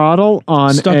 Stuck throttle on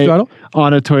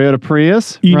a Toyota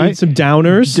Prius. You need some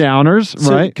downers.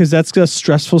 Right. Because that's a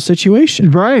stressful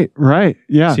situation. Right.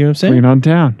 Yeah. See what I'm saying? Bring it on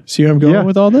down. See where I'm going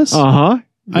with all this? Yeah.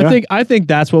 I think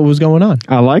that's what was going on.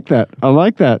 I like that.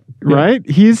 Yeah. Right?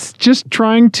 He's just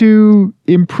trying to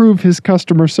improve his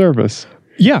customer service.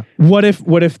 Yeah. What if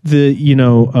the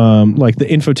the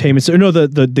infotainment, or no,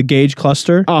 the gauge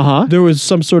cluster? There was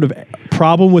some sort of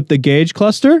problem with the gauge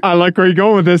cluster. I like where you're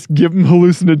going with this. Give him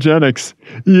hallucinogenics.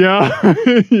 Yeah.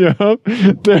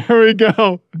 Yep. There we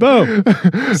go. Boom.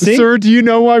 Sir, do you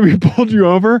know why we pulled you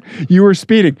over? You were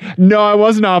speeding. No, I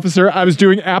wasn't, officer. I was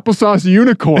doing applesauce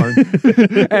unicorn.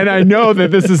 And I know that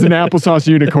this is an applesauce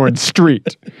unicorn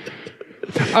street.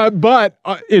 But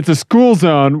it's a school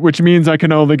zone, which means I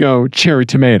can only go cherry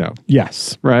tomato.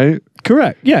 Yes. Right?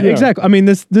 Correct. Yeah, exactly. I mean,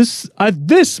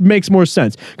 this makes more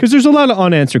sense because there's a lot of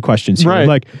unanswered questions here. Right.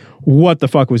 Like, what the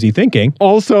fuck was he thinking?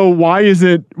 Also, why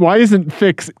isn't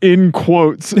fix in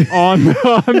quotes on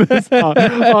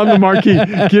the marquee?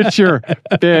 Get your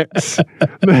fix.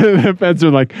 The feds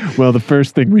are like, well, the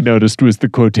first thing we noticed was the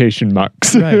quotation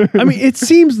marks. Right. I mean, it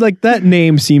seems like that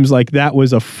name seems like that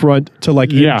was a front to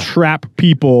entrap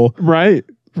people. Right.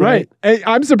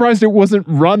 I'm surprised it wasn't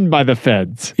run by the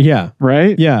feds. Yeah.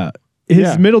 Right? Yeah.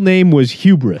 His middle name was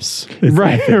Hubris.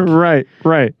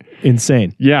 Right.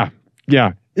 Insane. Yeah.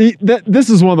 This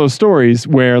is one of those stories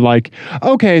where,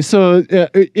 okay, so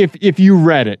if you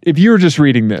read it, if you were just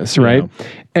reading this, right,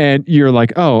 and you're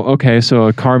like, oh, okay, so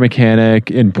a car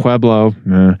mechanic in Pueblo,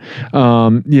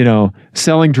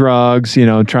 selling drugs,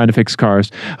 trying to fix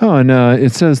cars. Oh, and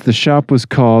it says the shop was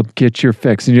called Get Your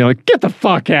Fix, and you're like, get the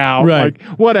fuck out, right?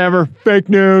 Whatever, fake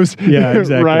news. Yeah,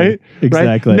 exactly. Right?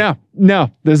 Exactly.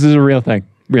 No, this is a real thing.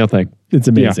 It's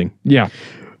amazing. Yeah.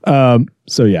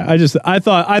 So yeah, I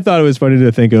thought it was funny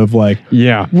to think of like,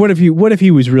 Yeah. what if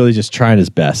he was really just trying his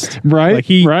best, Right. Like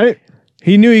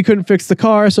he knew he couldn't fix the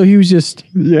car, so he was just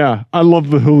Yeah. I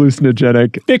love the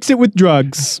hallucinogenic fix it with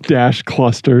drugs. dash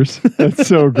clusters. That's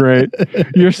so great.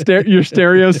 Your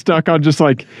stereo stuck on just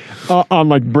like on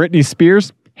like Britney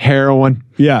Spears heroin,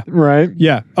 Yeah. right?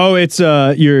 Yeah. Oh, it's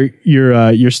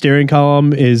your steering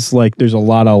column is like there's a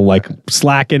lot of like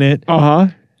slack in it. Uh-huh.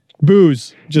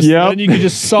 Booze. Just Yep. then you can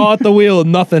just saw at the wheel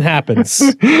and nothing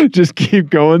happens. Just keep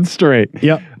going straight.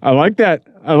 Yep. I like that.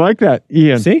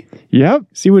 Ian. See? Yep.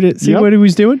 See what he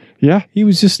was doing? Yeah. He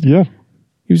was just Yeah.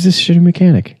 he was just a shitty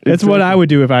mechanic. That's what I would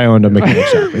do if I owned a mechanic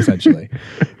shop, essentially.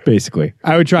 Basically.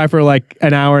 I would try for like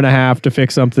an hour and a half to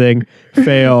fix something,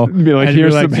 fail. Be like, and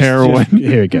here's some heroin.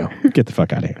 Here we go. Get the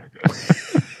fuck out of here.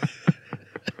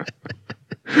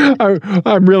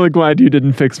 I'm really glad you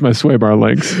didn't fix my sway bar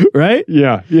links. Right?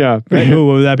 Yeah. Yeah. Oh,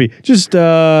 what would that be? Just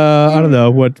I don't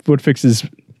know. What fixes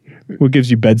what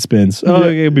gives you bed spins? Oh,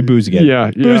 it'll be booze again.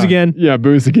 Yeah. Booze again. Yeah.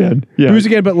 Booze again. Yeah. Booze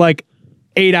again, but like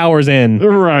 8 hours in.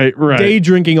 Right. Day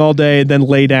drinking all day, then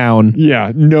lay down.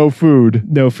 Yeah. No food.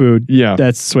 No food. Yeah.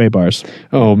 That's sway bars.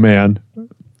 Oh, man.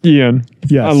 Ian.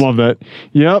 Yes. I love that.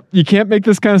 Yep. You can't make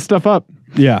this kind of stuff up.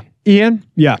 Yeah. Ian,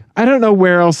 Yeah. I don't know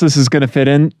where else this is going to fit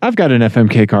in. I've got an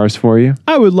FMK Cars for you.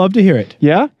 I would love to hear it.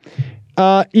 Yeah?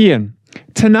 Ian,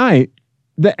 tonight,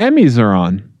 the Emmys are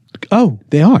on, Oh,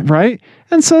 they are. right?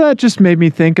 And so that just made me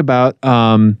think about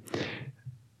the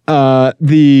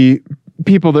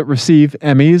people that receive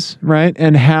Emmys, right?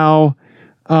 And how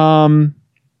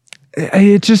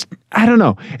it just, I don't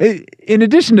know. In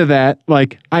addition to that,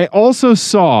 like, I also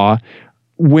saw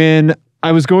when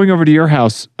I was going over to your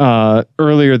house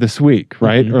earlier this week,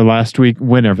 right? Or last week,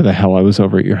 whenever the hell I was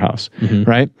over at your house,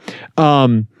 right?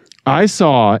 I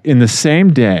saw in the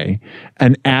same day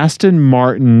an Aston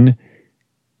Martin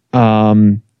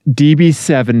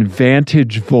DB7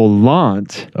 Vantage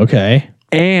Volant Okay.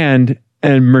 and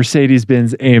a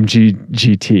Mercedes-Benz AMG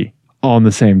GT all on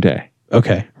the same day,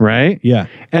 Okay. right? Yeah.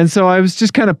 And so I was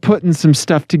just kind of putting some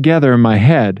stuff together in my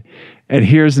head, and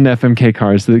here's an FMK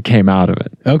Cars that came out of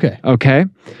it. Okay. Okay.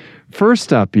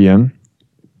 First up, Ian,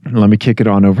 let me kick it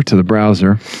on over to the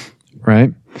browser,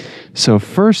 right? So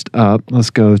first up, let's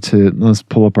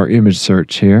pull up our image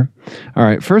search here. All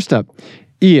right. First up,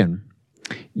 Ian,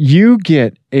 you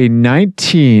get a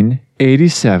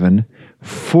 1987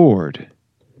 Ford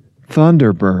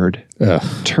Thunderbird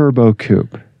Turbo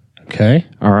Coupe. Okay.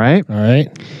 All right. All right.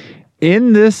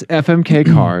 In this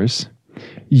FMK Cars,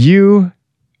 you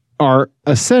are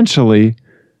essentially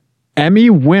Emmy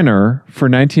winner for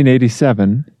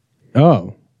 1987.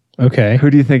 Oh. Okay. Who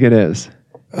do you think it is?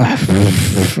 I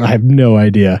have no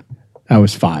idea. I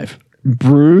was 5.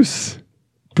 Bruce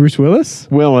Bruce Willis?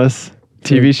 Willis,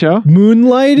 TV show?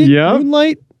 Moonlighting? Yeah.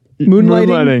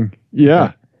 Moonlighting?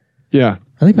 Yeah. Yeah.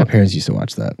 I think my parents used to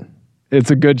watch that. It's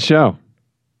a good show.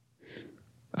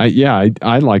 I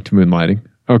liked Moonlighting.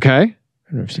 Okay.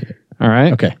 I've never seen it. All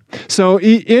right. Okay. So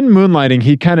in Moonlighting,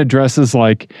 he kind of dresses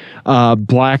like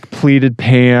black pleated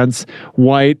pants,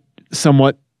 white,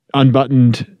 somewhat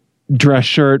unbuttoned dress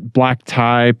shirt, black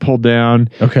tie pulled down.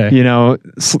 Okay.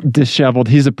 Disheveled.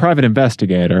 He's a private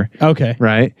investigator. Okay.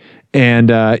 Right. And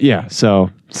so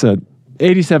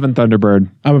 87 Thunderbird.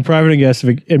 I'm a private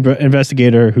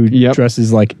investigator who Yep.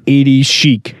 dresses like 80s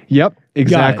chic. Yep.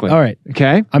 Exactly. All right.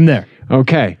 Okay. I'm there.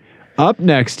 Okay. Up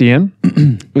next, Ian,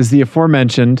 was the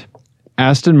aforementioned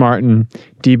Aston Martin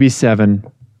DB7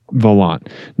 Volant.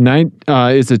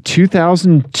 It's a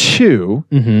 2002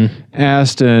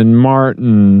 Aston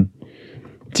Martin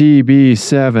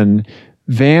DB7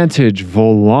 Vantage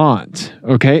Volant.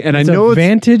 Okay, and It's I know a it's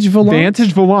Vantage Volant?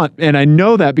 Vantage Volant, and I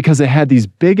know that because it had these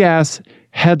big ass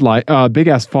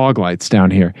fog lights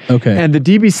down here. Okay. and the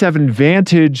DB7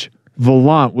 Vantage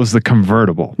Volant was the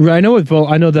convertible. Right, I know what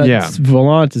I know that Yeah.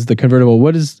 Volant is the convertible.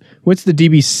 What's the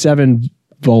DB7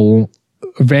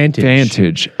 Vantage?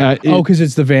 Vantage. Because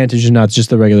it's the Vantage and not just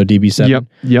the regular DB7.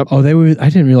 Yep. Oh, I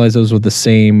didn't realize those were the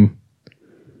same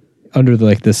under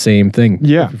the same thing.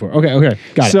 Yeah. Before. Okay.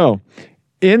 Got it. So,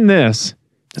 in this,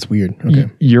 That's weird. Okay.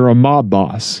 you're a mob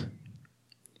boss.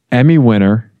 Emmy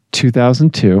winner,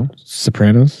 2002.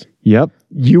 Sopranos. Yep.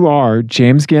 You are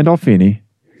James Gandolfini.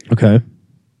 Okay.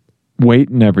 Weight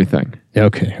and everything.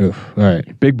 Okay. Oof. All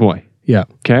right. Big boy. Yeah.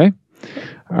 Okay.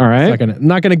 All right.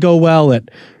 Not gonna go well at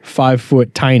 5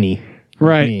 foot tiny.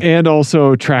 Right. Me. And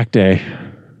also track day.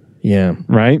 Yeah.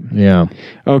 Right. Yeah.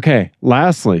 Okay.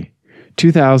 Lastly,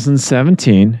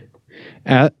 2017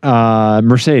 at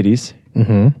Mercedes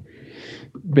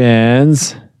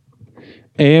Benz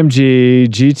AMG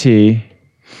GT.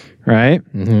 Right.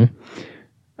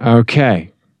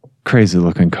 Okay. Crazy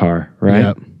looking car, right?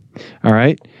 Yep. All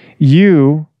right.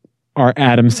 You are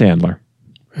Adam Sandler.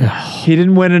 He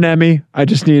didn't win an Emmy. I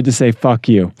just needed to say, fuck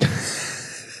you.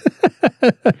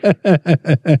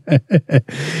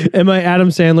 Am I Adam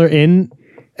Sandler in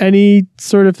any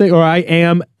sort of thing? Or I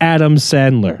am Adam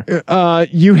Sandler?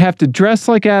 You have to dress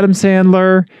like Adam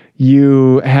Sandler.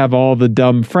 You have all the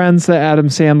dumb friends that Adam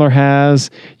Sandler has.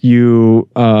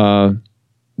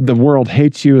 The world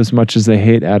hates you as much as they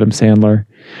hate Adam Sandler.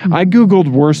 I Googled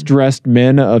worst dressed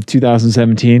men of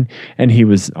 2017 and he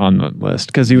was on the list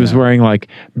because he was wearing like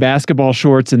basketball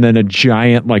shorts and then a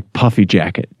giant like puffy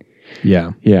jacket.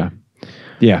 Yeah. Yeah.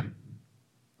 Yeah.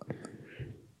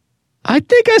 I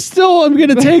think I still am going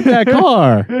to take that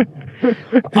car.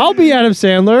 I'll be Adam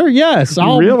Sandler. Yes.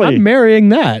 Really? I'm marrying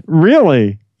that.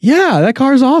 Really? Yeah, that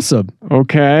car is awesome.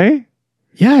 Okay.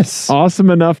 Yes. Awesome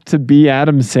enough to be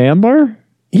Adam Sandler?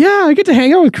 Yeah, I get to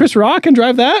hang out with Chris Rock and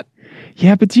drive that.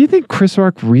 Yeah, but do you think Chris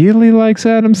Rock really likes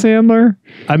Adam Sandler?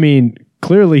 I mean,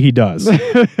 clearly he does.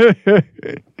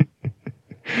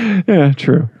 Yeah,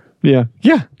 true. Yeah.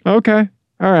 Yeah. Okay.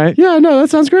 All right. Yeah, no, that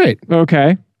sounds great.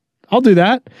 Okay. I'll do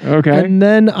that. Okay. And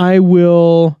then I'm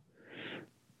going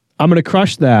to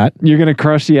crush that. You're going to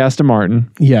crush the Aston Martin.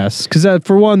 Yes. Because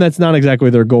for one, that's not exactly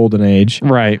their golden age.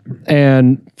 Right.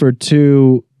 And for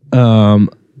two,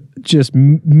 just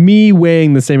me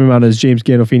weighing the same amount as James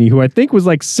Gandolfini, who I think was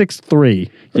like 6'3".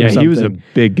 Yeah, he was a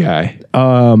big guy.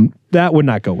 That would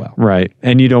not go well. Right.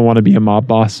 And you don't want to be a mob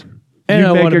boss. And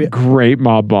I You wanna make a great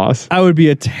mob boss. I would be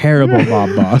a terrible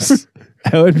mob boss.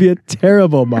 I would be a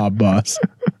terrible mob boss.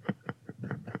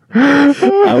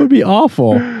 I would be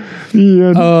awful.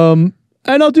 Yeah.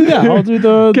 And I'll do that. I'll do the...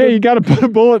 Okay, you got to put a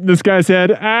bullet in this guy's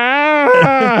head.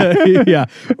 Ah! Yeah.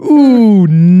 Ooh,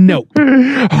 nope.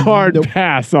 Hard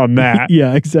pass on that.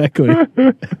 Yeah, exactly.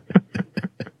 I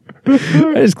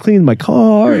just cleaned my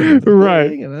car.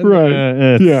 Right.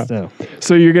 Yeah. So.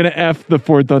 So you're going to F the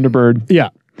Ford Thunderbird. Yeah.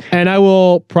 And I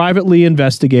will privately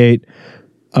investigate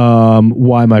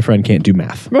why my friend can't do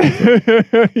math.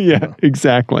 Yeah,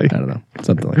 exactly. I don't know.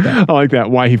 Something like that. I like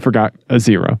that. Why he forgot a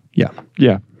zero. Yeah.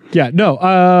 Yeah. Yeah. No,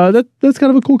 that's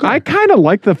kind of a cool car. I kind of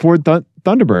like the Ford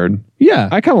Thunderbird. Yeah.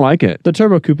 I kind of like it. The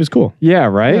Turbo Coupe is cool. Yeah,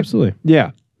 right? Absolutely.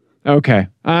 Yeah. Okay.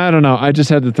 I don't know. I just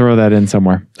had to throw that in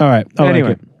somewhere. All right.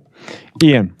 Anyway.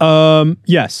 Ian.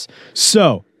 Yes.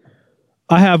 So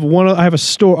I have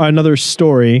another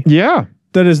story Yeah.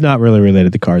 that is not really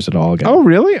related to cars at all. Again. Oh,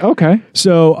 really? Okay.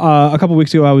 So a couple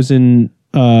weeks ago, I was in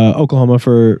Oklahoma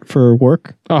for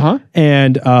work, Uh-huh.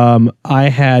 and I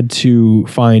had to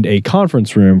find a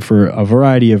conference room for a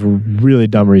variety of really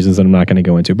dumb reasons that I'm not going to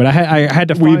go into. But I had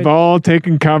to find... We've all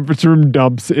taken conference room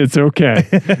dumps. It's okay.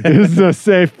 This is a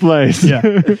safe place.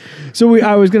 Yeah. So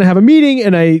I was going to have a meeting,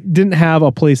 and I didn't have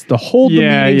a place to hold the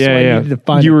meeting, so I needed to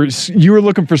find... You were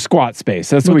looking for squat space.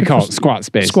 That's what we call it. Squat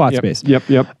space. Squat Yep. space.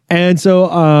 Yep. And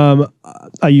so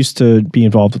I used to be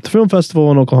involved with the film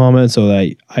festival in Oklahoma, and so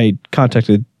I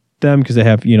contacted them because they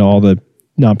have all the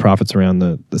nonprofits around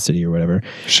the city or whatever.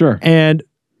 Sure. And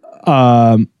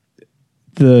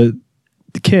the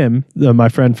Kim, my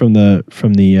friend from the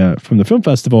film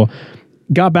festival,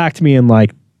 got back to me in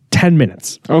like 10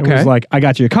 minutes. Okay. It was like, I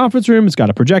got you a conference room. It's got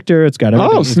a projector. It's got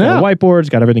everything. Oh, It's got a whiteboard. It's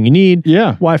got everything you need.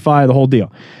 Yeah. Wi-Fi, the whole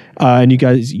deal. And you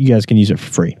guys can use it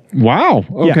for free. Wow.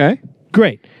 Okay. Yeah.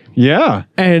 Great. Yeah.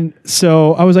 And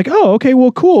so I was like, oh, okay,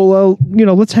 well, cool. Well,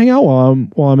 let's hang out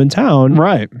while I'm in town.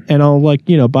 Right. And I'll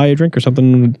buy a drink or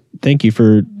something. Thank you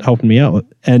for helping me out.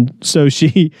 And so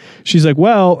she's like,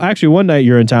 well, actually one night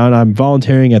you're in town, I'm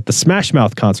volunteering at the Smash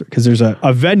Mouth concert because there's a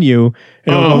venue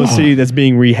in Oklahoma City that's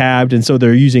being rehabbed. And so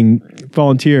they're using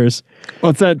volunteers.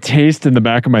 What's that taste in the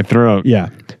back of my throat? Yeah.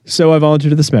 So I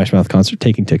volunteered at the Smash Mouth concert,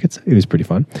 taking tickets. It was pretty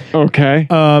fun. Okay.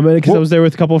 Because I was there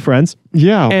with a couple of friends.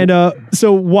 Yeah. And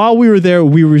so while we were there,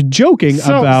 we were joking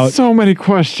about... So many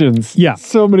questions. Yeah.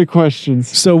 So many questions.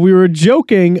 So we were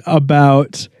joking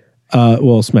about,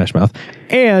 Smash Mouth.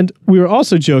 And we were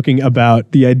also joking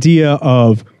about the idea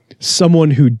of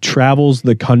someone who travels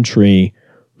the country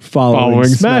following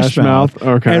Smash Mouth.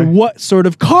 Okay. And what sort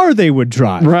of car they would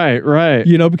drive. Right.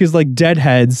 Because like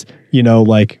Deadheads,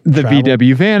 like the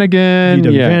VW Vanagon.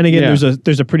 VW Yeah. Vanagon. Yeah.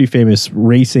 There's a pretty famous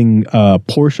racing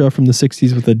Porsche from the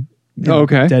 60s with a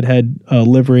Deadhead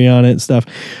livery on it and stuff.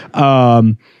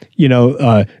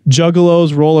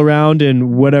 Juggalos roll around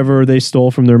in whatever they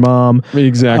stole from their mom.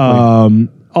 Exactly.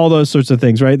 All those sorts of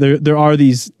things, right? There are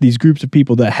these groups of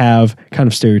people that have kind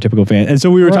of stereotypical fans. And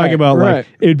so we were talking about like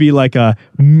it would be like a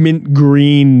mint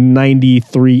green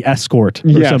 93 Escort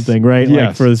or something, right?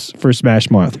 Yes. Like for Smash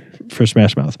Mouth.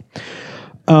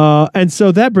 And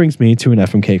so that brings me to an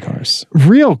FMK Cars.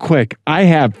 Real quick, I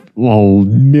have a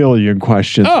million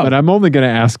questions, but I'm only going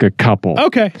to ask a couple.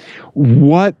 Okay.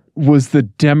 What was the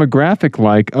demographic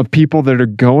like of people that are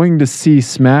going to see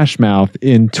Smash Mouth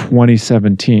in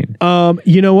 2017?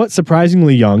 You know what?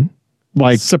 Surprisingly young.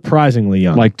 Surprisingly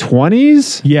young. Like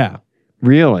 20s? Yeah.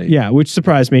 Really? Yeah, which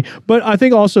surprised me. But I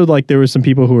think also like there was some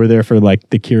people who were there for like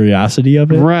the curiosity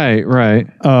of it. Right.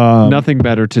 Nothing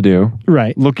better to do.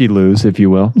 Right. Looky-loos, if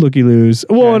you will. Looky-loos.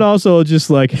 Well, and also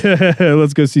just like,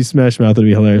 let's go see Smash Mouth. It'd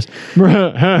be hilarious.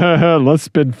 Let's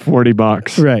spend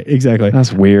 $40. Right, exactly.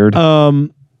 That's weird.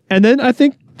 And then I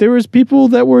think there was people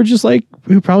that were just like,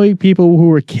 probably people who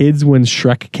were kids when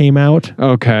Shrek came out.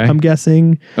 Okay. I'm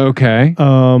guessing. Okay.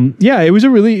 Yeah, it was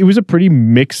a pretty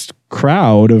mixed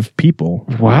crowd of people.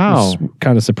 Wow.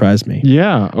 Kind of surprised me.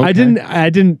 Yeah. Okay. I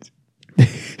didn't.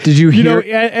 Did you hear?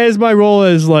 As my role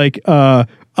as like a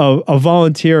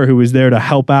volunteer who was there to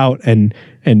help out and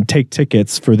take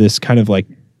tickets for this kind of like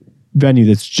venue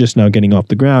that's just now getting off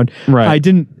the ground. Right. I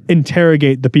didn't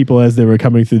interrogate the people as they were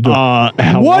coming through the door.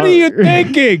 What are you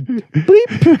thinking?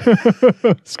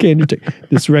 Bleep. Scan your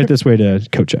ticket. Right this way to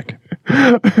coat check.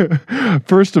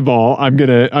 First of all, I'm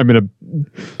gonna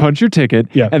punch your ticket,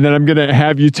 and then I'm gonna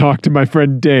have you talk to my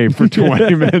friend Dave for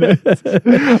 20 minutes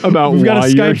about We've got a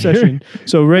Skype session.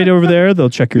 So right over there, they'll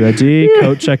check your ID.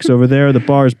 Coat checks over there. The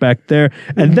bar's back there,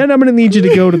 and then I'm gonna need you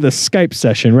to go to the Skype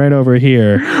session right over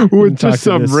here with just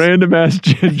some random ass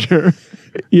ginger.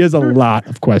 He has a lot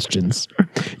of questions.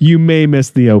 You may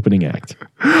miss the opening act.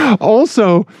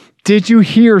 Also, did you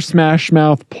hear Smash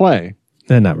Mouth play?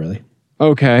 Not really.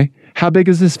 Okay. How big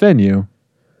is this venue?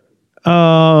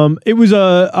 It was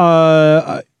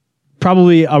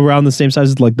probably around the same size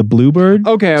as like the Bluebird.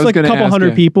 Okay, it's like a couple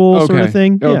hundred people sort of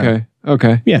thing.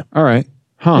 Okay. Yeah. All right.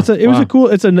 Huh.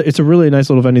 It's a really nice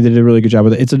little venue. They did a really good job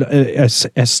with it. It's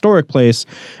a historic place,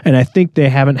 and I think they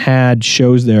haven't had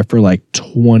shows there for like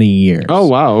 20 years. Oh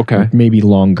wow, okay, maybe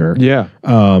longer. Yeah.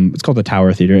 It's called the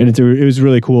Tower Theater, and it was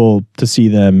really cool to see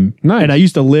them. Nice. And I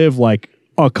used to live like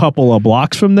a couple of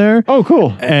blocks from there. Oh,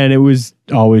 cool. And it was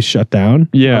always shut down.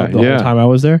 Yeah, the whole time I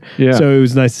was there. Yeah. So it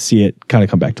was nice to see it kind of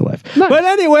come back to life. Nice. But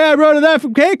anyway, I wrote an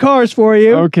FMK Cars for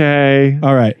you. Okay.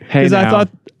 All right. Hey, because I thought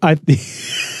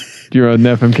you're on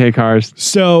FMK Cars.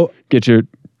 So get your.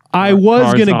 I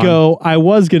was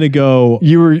gonna go.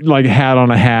 You were like hat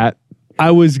on a hat.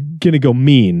 I was gonna go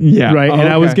mean. Yeah. Right. And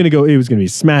I was gonna go. It was gonna be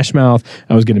Smash Mouth.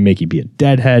 I was gonna make you be a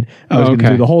deadhead. I was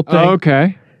gonna do the whole thing.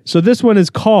 Okay. So this one is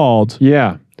called.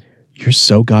 Yeah. You're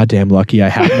so goddamn lucky I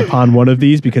happened upon one of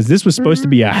these because this was supposed to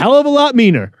be a hell of a lot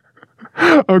meaner.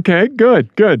 Okay,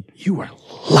 good. You are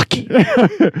lucky.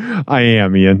 I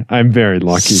am, Ian. I'm very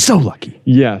lucky. So lucky.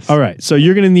 Yes. All right. So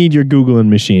you're going to need your Googling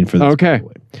machine for this. Okay.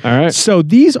 All right. So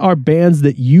these are bands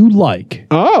that you like.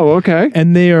 Oh, okay.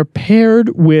 And they are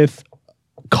paired with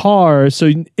cars.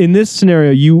 So in this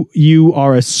scenario, you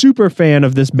are a super fan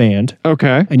of this band.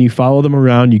 Okay. And you follow them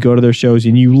around, you go to their shows,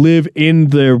 and you live in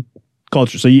their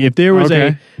culture. So if there was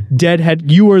a Deadhead,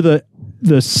 you were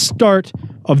the start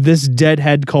of this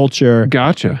Deadhead culture.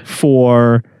 Gotcha.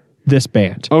 For this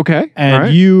band. Okay.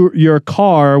 And your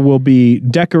car will be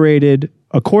decorated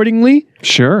accordingly.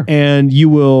 Sure. And you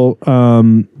will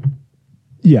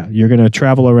you're going to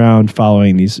travel around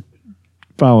following these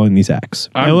acts.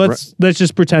 And let's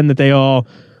just pretend that they all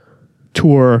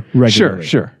tour regularly.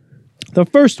 Sure. The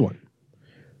first one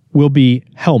will be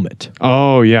Helmet.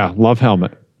 Oh yeah, love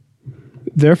Helmet.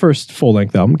 Their first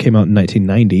full-length album came out in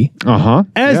 1990. Uh-huh.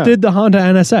 As did the Honda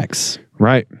NSX.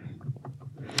 Right.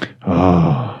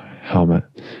 Oh, Helmet.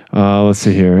 Let's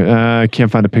see here. I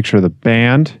can't find a picture of the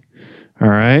band. All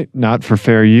right. Not for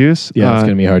fair use. Yeah, it's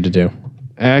going to be hard to do.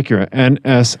 Acura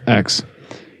NSX.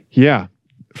 Yeah.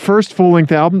 First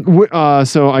full-length album.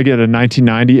 So I get a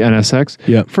 1990 NSX.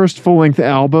 Yeah. First full-length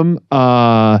album.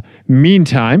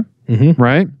 Meantime. Mm-hmm.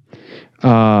 Right.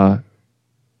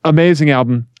 Amazing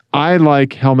album. I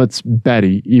like Helmet's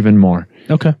Betty even more.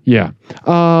 Okay. Yeah.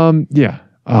 Yeah.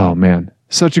 Oh man.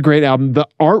 Such a great album. The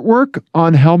artwork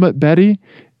on Helmet Betty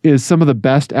is some of the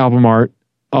best album art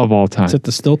of all time. Is it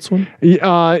the Stilts one?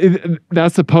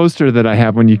 That's the poster that I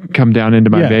have when you come down into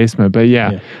my basement. But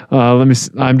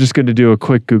I'm just going to do a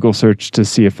quick Google search to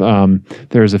see if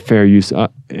there's a fair use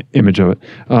image of it.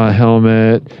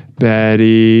 Helmet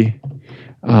Betty.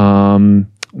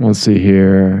 Let's see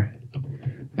here.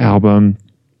 Album.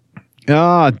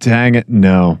 Oh, dang it.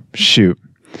 No. Shoot.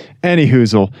 Any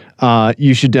hoozle.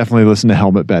 You should definitely listen to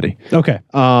Helmet Betty. Okay.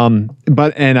 And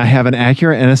I have an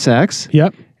Acura NSX.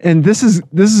 Yep. And this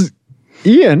is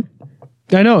Ian.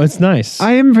 I know, it's nice.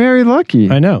 I am very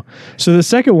lucky. I know. So the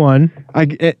second one,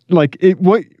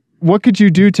 what could you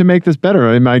do to make this better?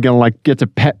 Am I gonna like get to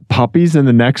pet puppies in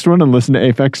the next one and listen to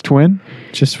Aphex Twin?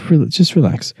 Just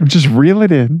relax. Just reel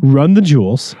it in. Run the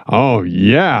Jewels. Oh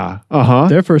yeah. Uh-huh.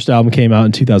 Their first album came out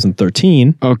in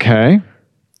 2013, Okay.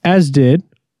 as did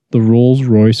the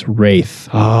Rolls-Royce Wraith.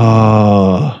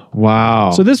 Oh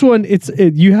wow. So this one,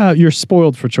 you're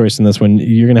spoiled for choice in this one.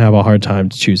 You're gonna have a hard time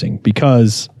choosing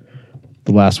because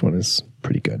the last one is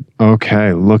pretty good.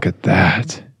 Okay, look at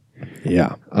that.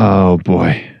 Yeah. Oh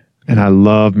boy. And I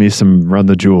love me some Run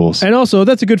the Jewels. And also,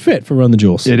 that's a good fit for Run the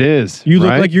Jewels. It is. You look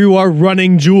right? like you are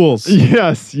running jewels.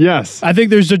 Yes, yes. I think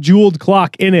there's a jeweled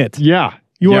clock in it. Yeah.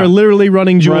 You are literally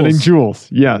running jewels. running jewels.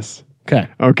 Yes. Okay.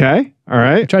 Okay. All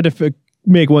right. Tried to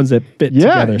make ones that fit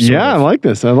Yeah. together. sort Yeah. of. I like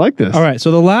this. I like this. All right.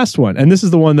 So the last one, and this is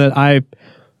the one that I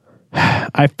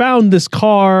found this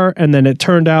car, and then it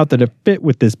turned out that it fit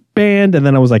with this band, and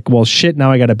then I was like, well, shit,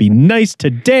 now I got to be nice to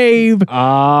Dave.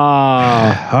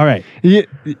 Ah. All right. Yeah,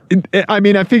 I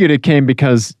mean, I figured it came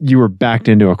because you were backed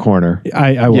into a corner.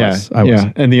 I was.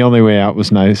 Yeah. And the only way out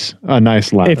was nice. A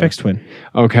nice ladder. Aphex Twin.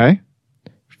 Okay.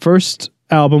 First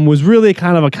album was really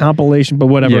kind of a compilation, but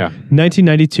whatever. Yeah.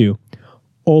 1992,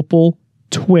 Opal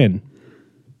Twin.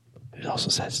 It also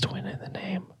says twin in the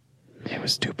name. It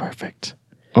was too perfect.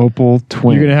 Opal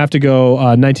Twin. You're gonna have to go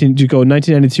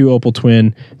 1992 Opal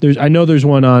Twin. I know there's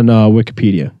one on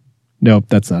Wikipedia. Nope,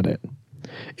 that's not it.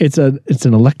 It's an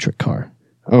electric car.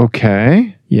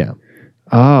 Okay. Yeah.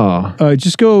 Oh.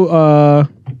 Just go.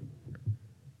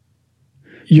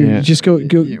 Yeah. Just go.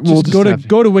 Go We'll just to have to-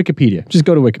 go to Wikipedia. Just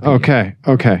go to Wikipedia. Okay.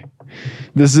 Okay.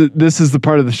 This is the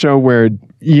part of the show where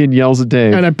Ian yells at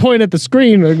Dave. And I point at the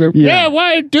screen. And I go, Yeah. yeah.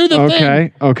 Why do the thing?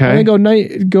 Okay. And Okay.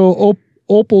 then go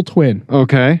Opal Twin.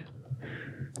 Okay.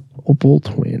 Opal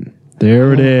Twin.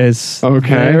 There it is. Okay.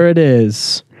 There it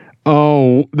is.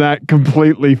 Oh, that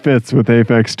completely fits with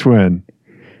Aphex Twin.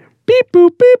 Beep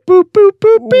boop beep boop boop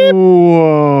boop beep.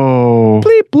 Whoa.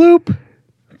 Bleep bloop.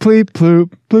 Pleep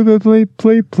ploop. Pleep pleep pleep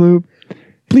pleep ploop.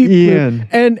 Bleep, Ian.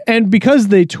 bleep. And because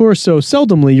they tour so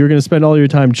seldomly, you're going to spend all your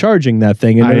time charging that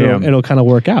thing, and I then am. it'll kind of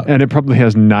work out. And it probably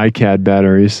has NiCad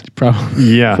batteries. Probably.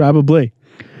 Yeah. Probably.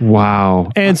 Wow.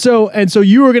 And so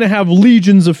you are going to have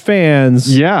legions of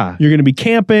fans. Yeah. You're going to be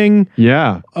camping,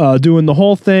 Yeah. doing the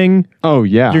whole thing. Oh,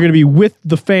 yeah. You're going to be with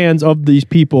the fans of these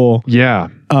people. Yeah.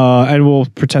 And we'll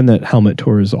pretend that Helmet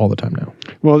tours all the time now.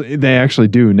 Well, they actually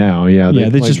do now. Yeah. They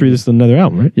like- just released another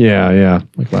album, right? Yeah, yeah.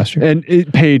 Like last year. And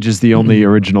Paige is the only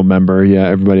original member. Yeah,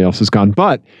 everybody else is gone.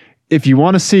 But if you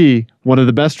want to see one of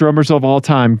the best drummers of all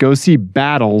time, go see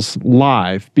Battles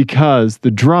live, because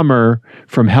the drummer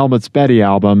from Helmet's Betty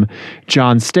album,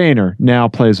 John Stainer, now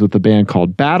plays with the band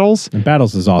called Battles. And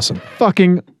Battles is awesome.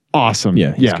 Fucking awesome.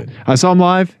 Yeah, he's good. I saw him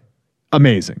live.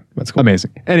 Amazing. That's cool.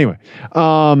 Amazing. Anyway,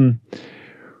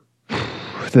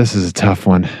 this is a tough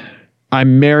one.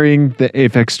 I'm marrying the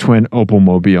Aphex Twin Opal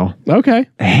Mobile. Okay.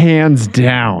 Hands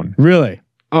down. Really?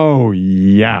 Oh,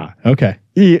 yeah. Okay.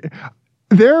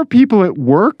 There are people at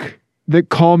work that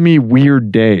call me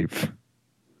Weird Dave.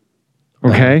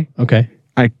 Okay? Okay.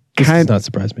 I This does kind not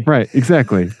surprise me. Right,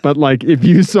 exactly. But like if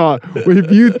you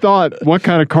thought what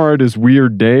kind of car does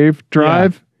Weird Dave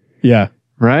drive, Yeah.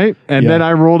 right? And Yeah. then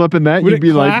I rolled up in that, Would you'd it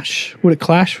be like, clash? Would it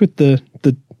clash with the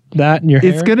that in your hair?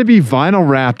 it's going to be vinyl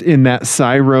wrapped in that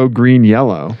Cyro green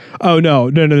yellow. Oh no.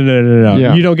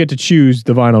 Yeah. You don't get to choose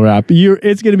the vinyl wrap.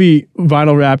 It's going to be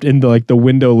vinyl wrapped in the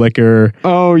window liquor.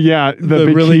 Oh yeah, the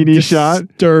bikini really shot.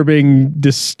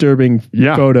 disturbing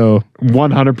Yeah. photo.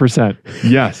 100%.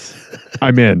 Yes.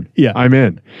 I'm in. Yeah. I'm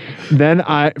in. Then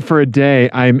for a day,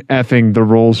 I'm effing the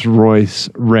Rolls-Royce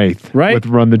Wraith. Right? With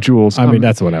Run the Jewels. I mean,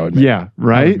 that's what I would. yeah, I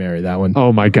right? would marry that one.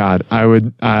 Oh my God. I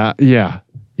would, yeah.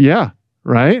 Yeah.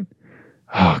 Right?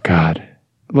 Oh God.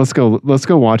 Let's go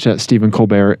watch that Stephen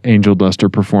Colbert Angel Duster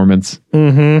performance.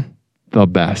 Mm-hmm. The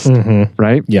best. Mm-hmm.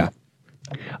 Right? Yeah.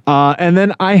 And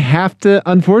then I have to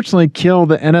unfortunately kill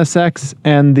the NSX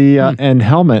and the and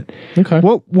helmet. Okay.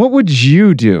 What would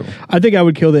you do? I think I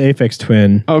would kill the Aphex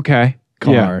Twin Okay.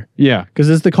 car. Yeah. Because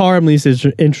it's the car I'm least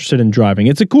interested in driving.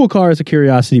 It's a cool car. It's a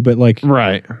curiosity, but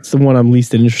Right. it's the one I'm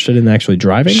least interested in actually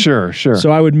driving. Sure.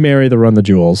 So I would marry the Run the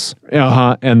Jewels.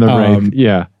 And the Wraith.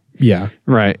 Yeah. Yeah.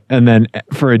 Right. And then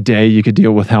for a day you could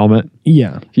deal with helmet.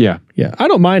 Yeah. Yeah. Yeah. I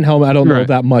don't mind Helmet. I don't know Right.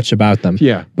 that much about them.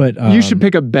 Yeah. But you should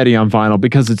pick up Betty on vinyl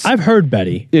because I've heard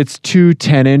Betty. it's two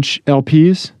 10-inch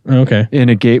LPs Okay. in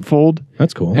a gatefold.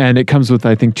 That's cool. And it comes with,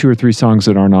 I think, 2 or 3 songs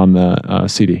that aren't on the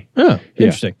CD. Oh,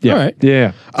 interesting. Yeah. All right.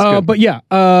 Yeah. It's good. But yeah,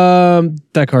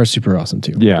 that car is super awesome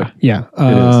too. Yeah. Yeah.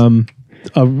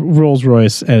 A Rolls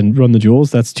Royce and Run the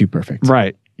Jewels. That's too perfect.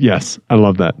 Right. Yes. I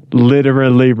love that.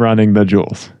 Literally running the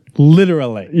jewels.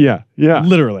 Literally. Yeah. Yeah.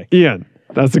 Literally. Ian.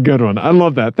 That's a good one. I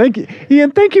love that. Thank you,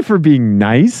 Ian. Thank you for being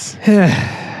nice.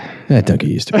 Don't get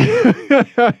used to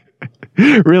it.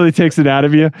 Really takes it out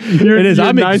of you. It is.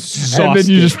 I'm nice, exhausted. and then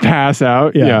you just pass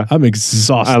out. Yeah. I'm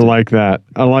exhausted. I like that.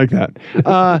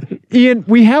 Ian,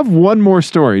 we have one more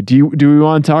story. Do we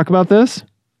want to talk about this?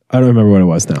 I don't remember what it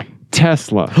was now.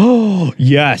 Tesla. Oh,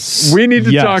 yes. We need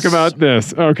to talk about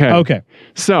this. Okay.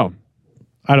 So,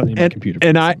 I don't need my computer.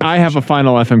 And I have a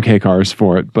final FMK cars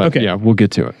for it, but yeah, we'll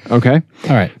get to it. Okay. All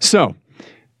right. So,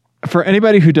 for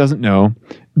anybody who doesn't know,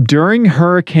 during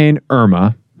Hurricane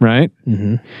Irma, right?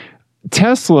 Mm-hmm.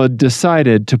 Tesla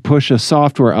decided to push a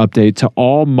software update to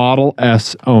all Model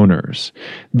S owners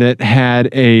that had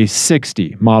a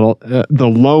 60 model, the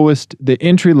lowest, the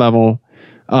entry level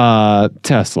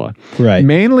Tesla. Right.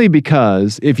 Mainly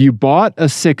because if you bought a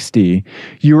 60,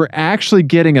 you were actually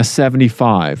getting a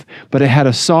 75, but it had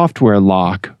a software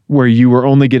lock where you were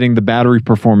only getting the battery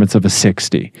performance of a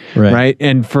 60. Right.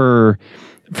 And for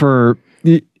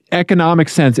the economic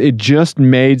sense, it just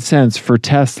made sense for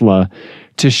Tesla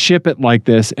to ship it like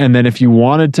this. And then if you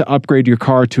wanted to upgrade your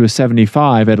car to a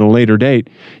 75 at a later date,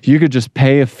 you could just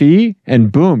pay a fee and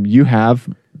boom, you have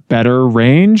better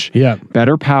range,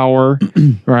 better power,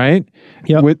 right?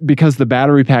 Yeah. Because the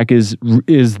battery pack is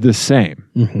the same,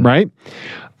 right?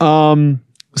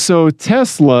 So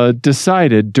Tesla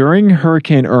decided during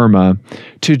Hurricane Irma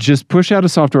to just push out a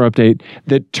software update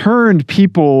that turned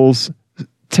people's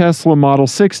Tesla Model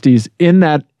 60s in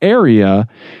that area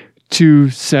to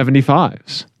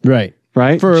 75s. Right.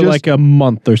 For just, like a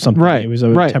month or something. Right. It was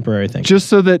a temporary thing. Just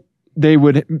so that they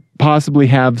would possibly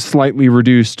have slightly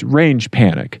reduced range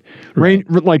panic.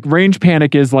 Range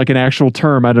panic is like an actual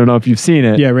term. I don't know if you've seen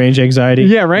it. Yeah, range anxiety.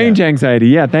 Yeah, range anxiety.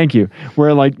 Yeah, thank you.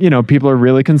 Where people are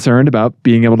really concerned about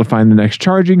being able to find the next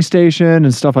charging station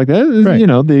and stuff like that. Right.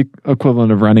 The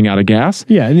equivalent of running out of gas.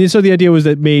 Yeah, and so the idea was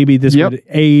that maybe this would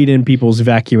aid in people's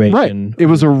evacuation. Right. It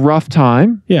was a rough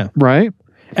time. Yeah. Right.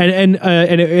 And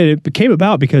it came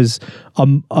about because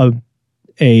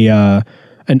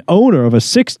an owner of a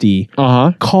 60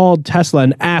 called Tesla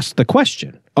and asked the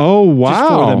question. Oh, wow. Just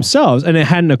for themselves. And it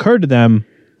hadn't occurred to them,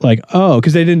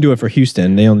 because they didn't do it for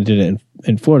Houston. They only did it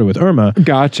in Florida with Irma.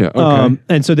 Gotcha. Okay.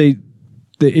 And so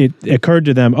it occurred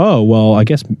to them, oh, well, I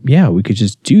guess, we could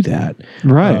just do that.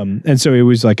 Right. And so it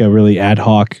was like a really ad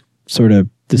hoc sort of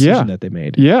decision that they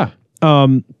made. Yeah.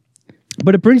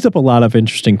 But it brings up a lot of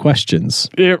interesting questions.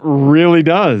 It really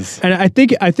does. And I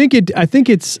think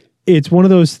it's one of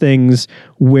those things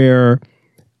where,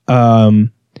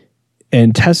 and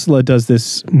Tesla does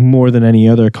this more than any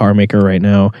other car maker right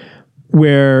now,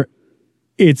 where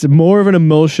it's more of an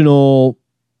emotional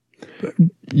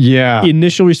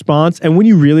initial response. And when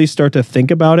you really start to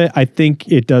think about it, I think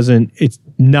it's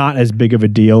not as big of a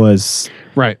deal as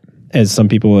some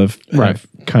people have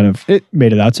kind of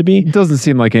made it out to be. It doesn't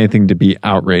seem like anything to be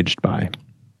outraged by.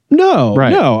 No,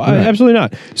 absolutely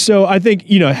not. So I think,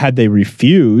 had they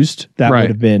refused, that would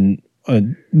have been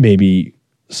maybe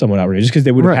somewhat outrageous because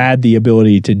they would have had the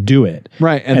ability to do it.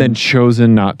 Right. And then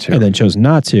chosen not to.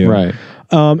 Right.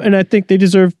 And I think they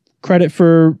deserve credit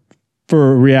for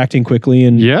reacting quickly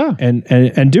and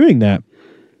doing that.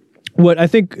 What I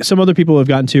think some other people have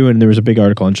gotten to, and there was a big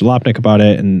article on Jalopnik about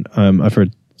it, and I've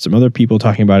heard some other people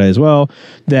talking about it as well,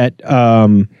 that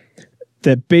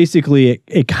basically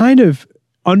it kind of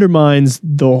undermines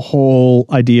the whole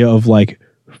idea of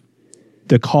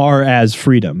the car as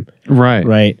freedom.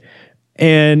 Right.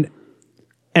 And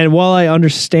while I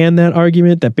understand that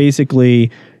argument, that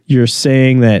basically you're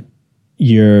saying that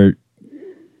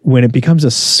when it becomes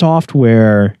a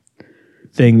software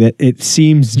thing, that it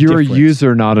seems you're different. A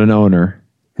user, not an owner.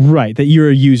 Right. That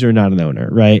you're a user, not an owner.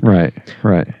 Right.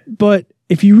 Right. But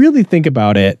if you really think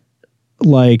about it,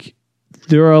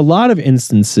 there are a lot of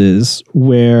instances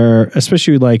where,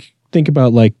 especially think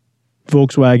about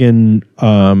Volkswagen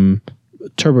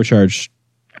turbocharged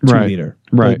 2-liter.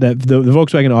 Right. The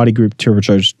Volkswagen Audi Group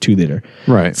turbocharged 2-liter.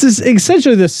 Right. It's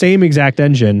essentially the same exact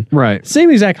engine. Right. Same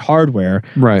exact hardware.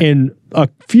 Right. In a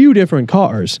few different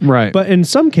cars. Right. But in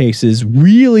some cases,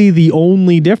 really the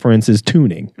only difference is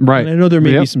tuning. Right. And I know there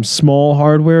may be some small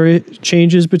hardware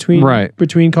changes between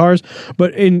cars,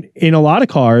 but in a lot of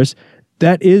cars,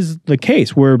 that is the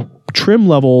case where trim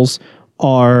levels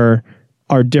are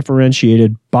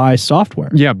differentiated by software.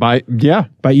 Yeah, by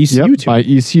ECU tuning. By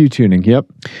ECU tuning. Yep.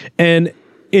 And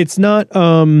it's not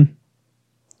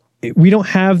we don't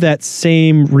have that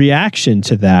same reaction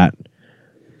to that,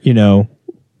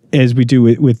 as we do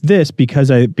with this,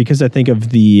 because I think of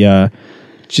the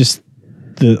just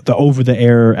the over the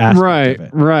air aspect of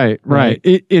it. Right.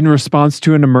 In response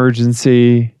to an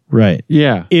emergency. Right.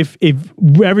 Yeah. If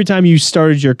every time you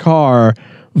started your car,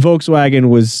 Volkswagen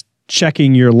was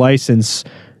checking your license,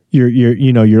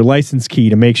 your license key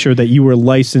to make sure that you were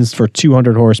licensed for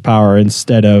 200 horsepower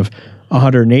instead of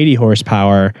 180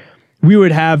 horsepower, we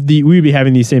would be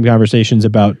having these same conversations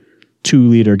about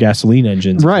 2-liter gasoline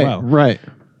engines. Right. As well. Right.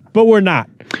 But we're not.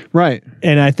 Right.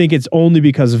 And I think it's only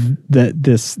because of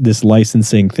this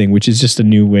licensing thing, which is just a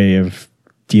new way of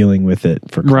dealing with it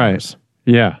for cars. Right.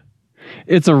 Yeah.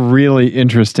 It's a really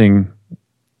interesting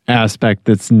aspect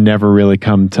that's never really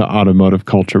come to automotive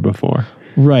culture before.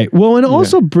 Right. Well, and it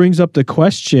also brings up the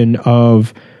question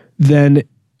of then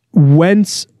when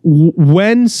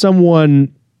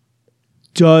someone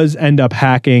does end up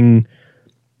hacking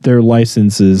their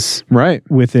licenses Right.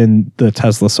 within the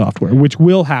Tesla software, which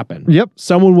will happen. Yep.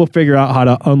 Someone will figure out how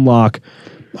to unlock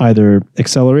either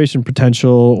acceleration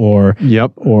potential or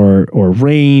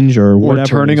range or whatever. Or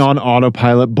turning on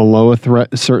autopilot below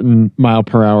a certain mile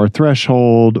per hour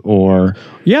threshold or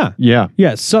Yeah.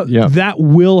 So that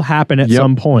will happen at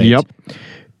some point. Yep.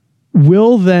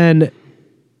 Will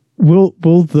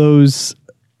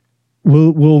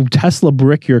Tesla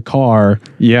brick your car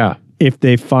Yeah. if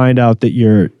they find out that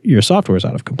your software is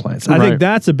out of compliance? I think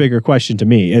that's a bigger question to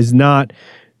me, is not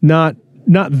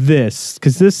this,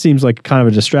 because this seems like kind of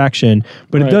a distraction,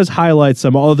 but it does highlight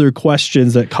some other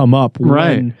questions that come up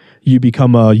when you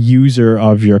become a user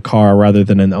of your car rather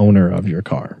than an owner of your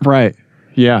car. Right.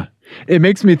 Yeah. It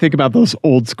makes me think about those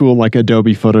old school like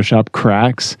Adobe Photoshop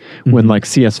cracks when like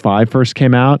CS5 first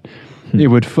came out.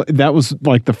 That was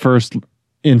like the first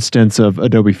instance of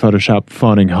Adobe Photoshop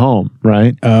phoning home,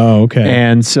 right? Oh, okay.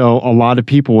 And so a lot of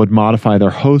people would modify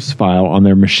their host file on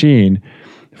their machine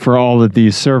for all of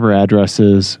these server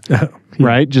addresses,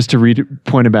 right? Just to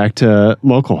point it back to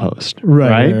localhost,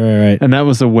 right? Right. And that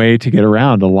was a way to get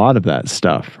around a lot of that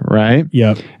stuff, right?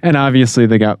 Yep. And obviously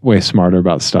they got way smarter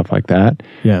about stuff like that.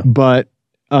 Yeah. But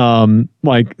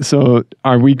so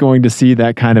are we going to see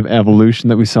that kind of evolution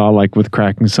that we saw like with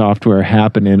cracking software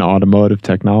happen in automotive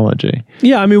technology?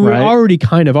 Yeah, I mean, we already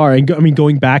kind of are. I mean,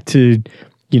 going back to,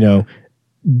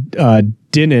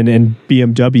 Denon and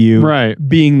BMW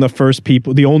being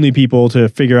the only people to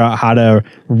figure out how to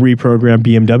reprogram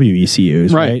BMW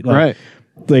ECUs, right?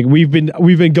 Like we've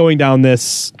been going down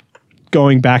this,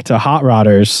 going back to hot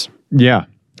rodders. Yeah.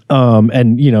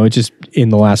 And it's just in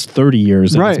the last 30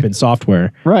 years that it's been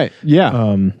software. Right.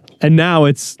 Yeah. And now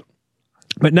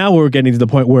we're getting to the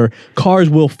point where cars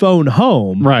will phone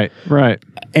home. Right.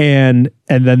 And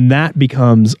then that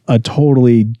becomes a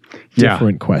totally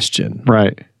different question.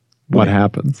 Right. What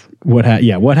happens? What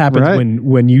happens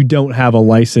when you don't have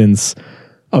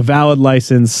a valid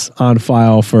license on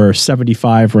file for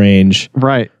 75 range.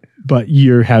 Right. But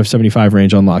you have 75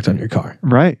 range unlocked on your car.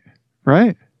 Right.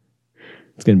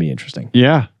 It's going to be interesting.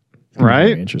 Yeah.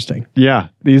 Very interesting. Yeah.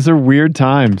 These are weird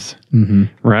times. Mm-hmm.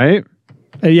 Right?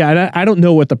 And I don't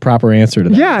know what the proper answer to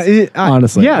that is,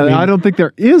 honestly. Yeah, I don't think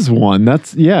there is one. And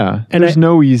there's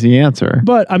no easy answer.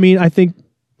 But I mean, I think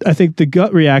the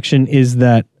gut reaction is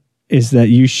that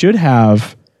you should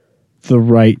have the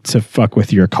right to fuck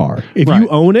with your car. If you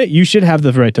own it, you should have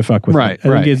the right to fuck with it. I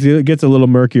think it gets a little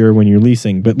murkier when you're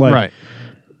leasing, but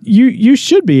you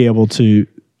should be able to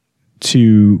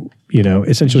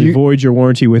essentially void your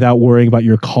warranty without worrying about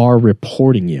your car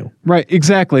reporting you. Right,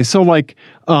 exactly. So like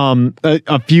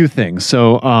a few things.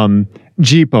 So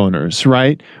Jeep owners,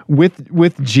 right?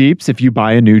 With Jeeps, if you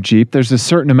buy a new Jeep, there's a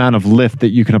certain amount of lift that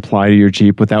you can apply to your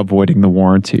Jeep without voiding the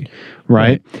warranty,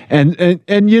 right? And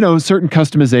certain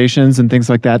customizations and things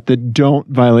like that don't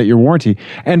violate your warranty.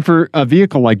 And for a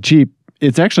vehicle like Jeep,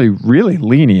 it's actually really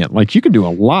lenient. Like you can do a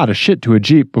lot of shit to a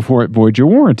Jeep before it voids your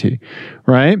warranty,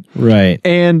 right? Right.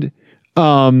 And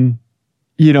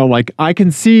like I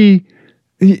can see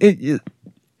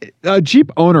a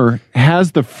Jeep owner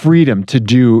has the freedom to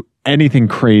do anything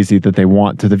crazy that they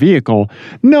want to the vehicle,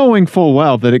 knowing full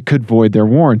well that it could void their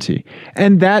warranty.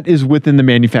 And that is within the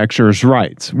manufacturer's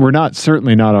rights. We're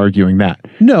certainly not arguing that.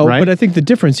 No, but I think the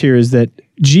difference here is that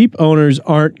Jeep owners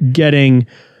aren't getting,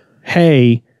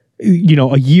 hey,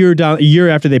 a year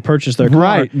after they purchased their car.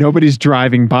 Right. Nobody's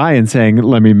driving by and saying,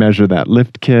 let me measure that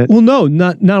lift kit. Well, no,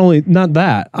 not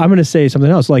that. I'm going to say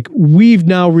something else. Like we've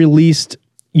now released,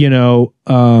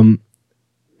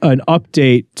 an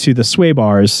update to the sway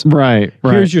bars. Right.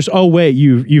 Here's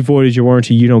you voided your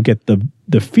warranty. You don't get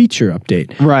the feature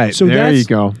update. Right. So there you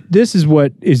go. This is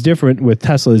what is different with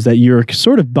Tesla, is that you're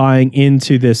sort of buying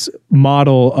into this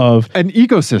model of an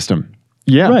ecosystem.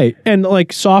 Yeah. Right. And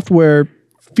like software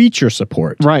feature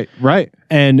support. Right.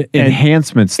 And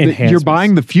enhancements. You're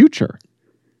buying the future.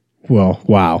 Well,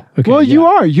 wow. Okay, Well, yeah. you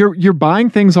are. You're buying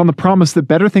things on the promise that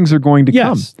better things are going to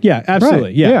come. Yes. Yeah,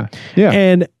 absolutely. Right. Yeah.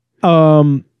 And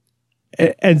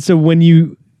so when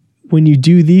you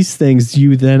do these things,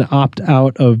 you then opt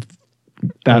out of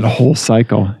That whole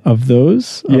cycle.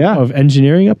 those Yeah. of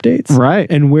engineering updates. Right.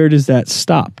 And where does that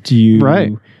stop? Do you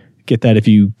Right. get that if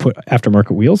you put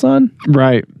aftermarket wheels on?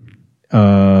 Right.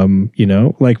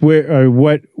 Like where or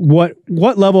what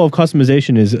level of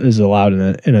customization is allowed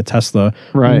in a Tesla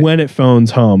Right. when it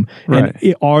phones home? Right.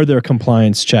 And are there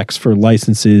compliance checks for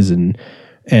licenses and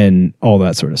all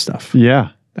that sort of stuff? Yeah.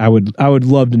 I would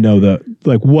love to know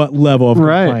what level of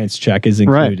Right. compliance check is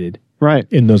included Right.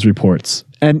 in those reports.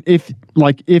 And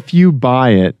if you buy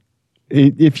it,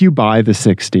 if you buy the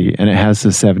 60 and it has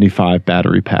the 75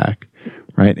 battery pack,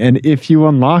 right? And if you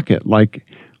unlock it, like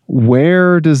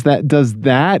where does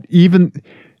that even,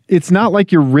 it's not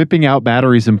like you're ripping out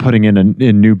batteries and putting in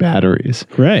new batteries.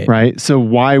 Right. Right. So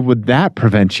why would that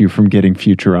prevent you from getting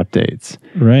future updates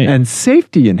Right. and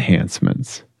safety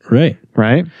enhancements? Right.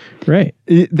 Right. Right.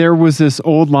 There was this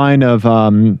old line of,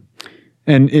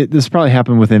 this probably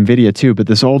happened with NVIDIA too, but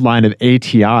this old line of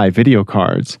ATI video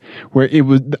cards where it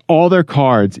was all their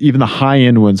cards, even the high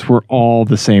end ones, were all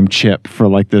the same chip for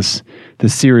like this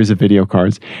series of video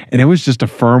cards. And it was just a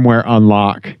firmware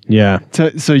unlock. Yeah.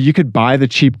 So you could buy the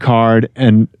cheap card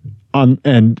and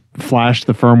flash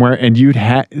the firmware and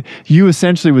you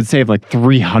essentially would save like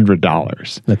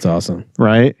 $300, That's awesome.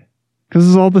 right? Because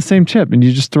it's all the same chip and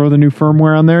you just throw the new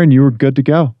firmware on there and you were good to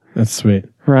go. That's sweet.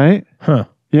 Right? Huh.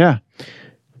 Yeah.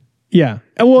 Yeah.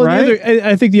 Well, Right?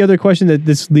 I think the other question that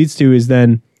this leads to is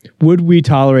then, would we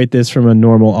tolerate this from a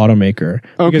normal automaker?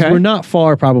 Because Okay. we're not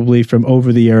far probably from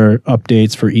over-the-air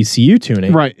updates for ECU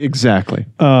tuning. Right. Exactly.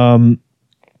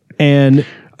 And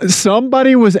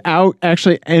Somebody was out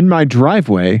actually in my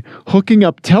driveway hooking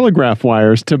up telegraph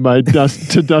wires to my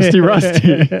Dusty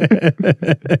Rusty.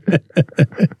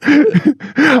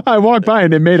 I walked by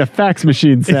and it made a fax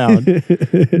machine sound.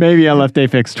 Maybe I left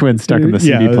Aphex Twin stuck in the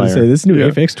CD I was gonna player. say, this new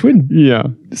Aphex Twin Yeah.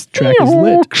 track is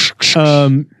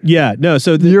lit. Yeah. No.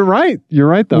 So You're right. You're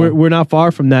right though. we're not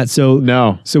far from that. So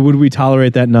No. So would we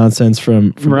tolerate that nonsense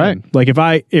from Right. them? Like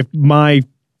if my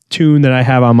tune that I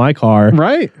have on my car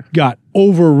Right. got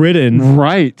overridden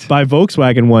Right. by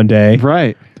Volkswagen one day,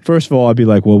 Right. first of all, I'd be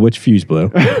like, well, which fuse blew?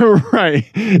 Right.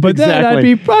 But then I'd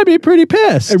be pretty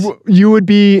pissed. You would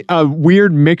be a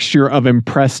weird mixture of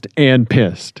impressed and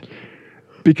pissed.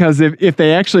 Because if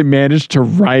they actually managed to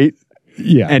write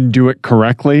Yeah. and do it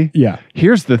correctly, Yeah.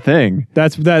 here's the thing.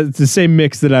 That's the same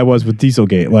mix that I was with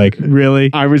Dieselgate. Like, really?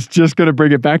 I was just going to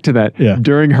bring it back to that. Yeah.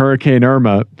 During Hurricane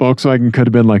Irma, Volkswagen could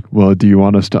have been like, well, do you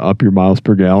want us to up your miles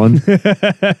per gallon?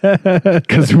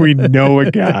 Because we know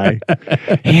a guy.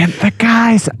 And the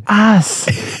guy's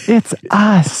us. It's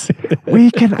us. We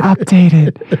can update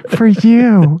it for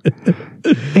you.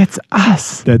 It's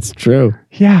us. That's true.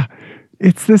 Yeah.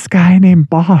 It's this guy named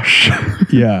Bosch.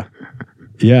 Yeah.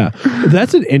 Yeah.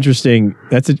 That's an interesting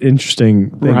thing.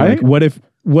 Right? Like,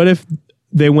 what if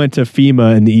they went to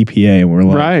FEMA and the EPA and were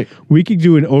like, Right. we could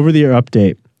do an over-the-air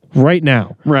update right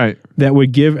now Right. that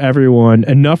would give everyone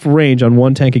enough range on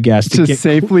one tank of gas To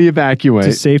safely evacuate.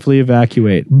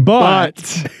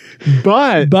 But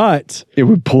it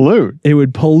would pollute. it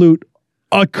would pollute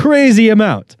a crazy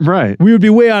amount. Right. We would be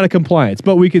way out of compliance,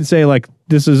 but we could say like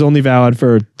this is only valid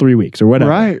for 3 weeks or whatever.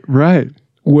 Right. Right.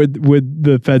 Would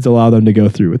the feds allow them to go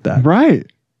through with that? Right.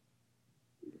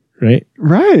 Right?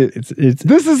 Right. It's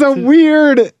This is a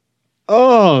weird.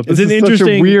 Oh, this It's an is such a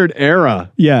interesting- weird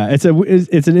era. yeah, it's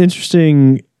an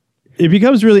interesting. It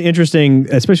becomes really interesting,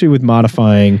 especially with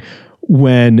modifying,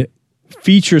 when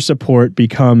feature support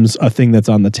becomes a thing that's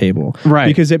on the table, Right,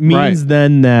 Because it means right.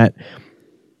 then that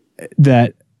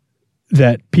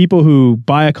people who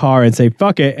buy a car and say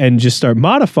fuck it and just start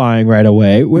modifying right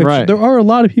away, which Right. there are a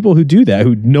lot of people who do that,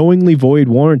 who knowingly void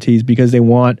warranties because they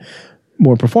want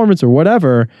more performance or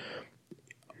whatever.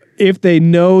 If they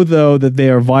know, though, that they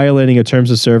are violating a terms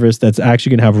of service that's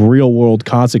actually going to have real world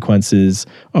consequences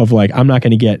of like, I'm not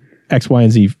going to get X, Y,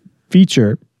 and Z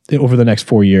feature over the next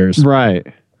 4 years, Right.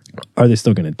 are they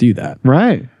still going to do that?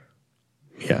 Right.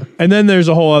 Yeah. And then there's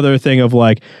a whole other thing of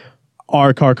like,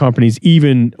 are car companies,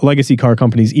 even legacy car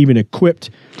companies, even equipped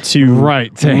to To run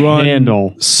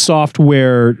handle.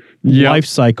 software Yep. life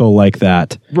cycle like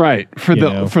that? Right. For You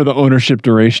the know. for the ownership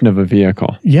duration of a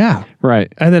vehicle. Yeah.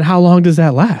 Right. And then how long does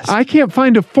that last? I can't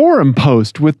find a forum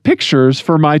post with pictures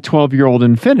for my 12-year-old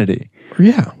Infiniti.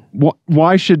 yeah.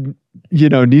 Why should,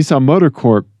 Nissan Motor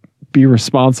Corp be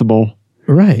responsible?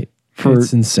 Right. For-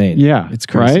 it's insane. Yeah. It's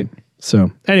crazy. Right?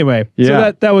 So anyway, so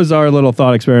Yeah. that was our little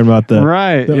thought experiment about the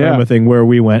Right, the yeah. Irma thing where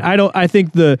we went. I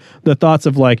think the thoughts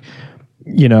of like,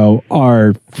 you know,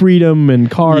 our freedom and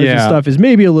cars and Yeah. stuff is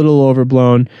maybe a little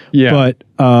overblown. Yeah. But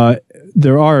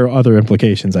there are other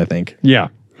implications, I think. Yeah.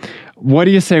 What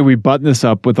do you say we button this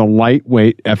up with a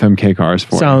lightweight FMK cars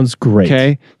for you? Sounds great.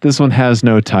 Okay. This one has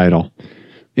no title.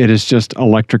 It is just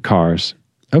electric cars.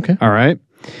 Okay. All right.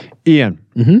 Ian.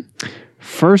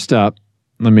 First up,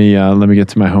 let me get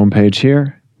to my homepage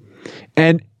here.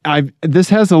 And this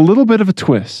has a little bit of a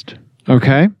twist.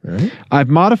 Okay. Right. I've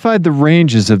modified the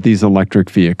ranges of these electric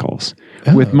vehicles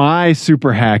with my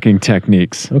super hacking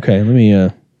techniques. Okay. Let me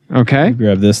Okay.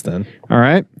 grab this then. All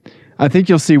right. I think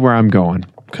you'll see where I'm going.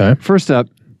 Okay. First up,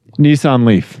 Nissan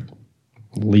Leaf.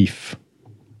 Leaf.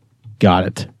 Got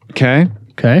it. Okay.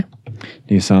 Okay.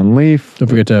 Nissan Leaf. Don't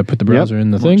forget to put the browser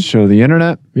in the thing. Let's show the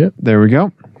internet. Yep. There we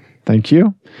go. Thank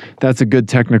you. That's a good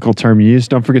technical term you use.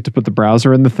 Don't forget to put the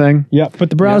browser in the thing. Yep. Put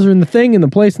the browser in the thing, in the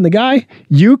place, in the guy.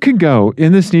 You can go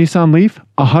in this Nissan Leaf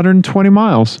 120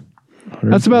 miles.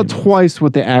 That's about twice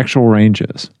what the actual range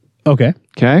is. Okay.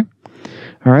 Okay.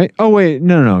 All right. Oh, wait.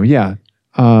 No. Yeah.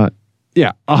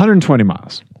 120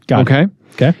 miles. Got it. Okay.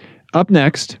 Okay. Up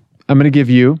next, I'm going to give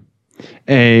you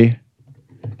a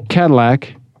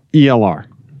Cadillac ELR.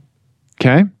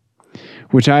 Okay.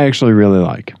 Which I actually really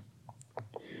like.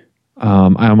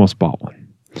 I almost bought one.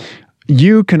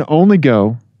 You can only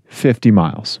go 50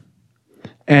 miles.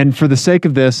 And for the sake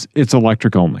of this, it's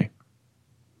electric only.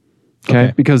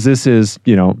 Okay. Because this is,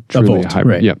 truly Volt, a hybrid.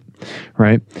 right. Yep.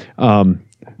 Right. We're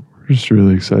just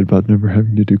really excited about never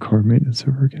having to do car maintenance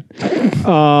ever again.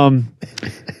 Story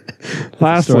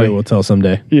Lastly, we'll tell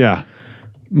someday. yeah,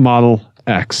 Model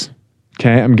X.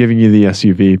 Okay. I'm giving you the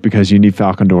SUV because you need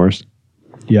Falcon doors.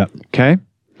 Yep. Okay.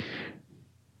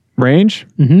 Range?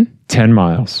 10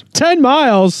 miles. 10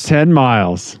 miles. 10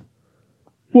 miles.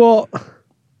 Well,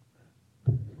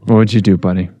 What would you do,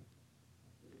 buddy?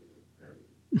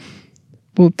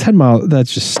 10 miles.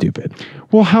 That's just stupid.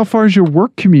 Well, how far is your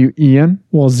work commute, Ian?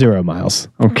 Well, 0 miles.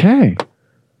 Okay.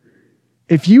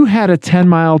 If you had a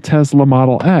 10-mile Tesla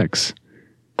Model X,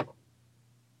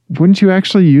 wouldn't you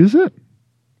actually use it?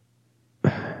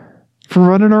 For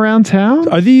running around town?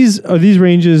 Are these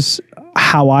ranges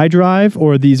how I drive,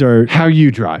 or these are How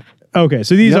you drive. okay?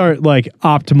 So these aren't like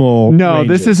optimal. No,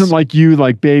 ranges. this isn't like you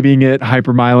like babying it,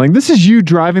 hypermiling. This is you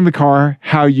driving the car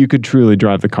how you could truly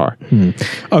drive the car.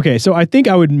 Okay, so I think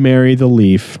I would marry the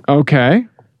Leaf. Okay.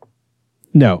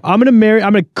 No, I'm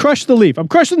gonna crush the Leaf. I'm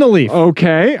crushing the Leaf.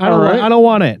 Okay. I don't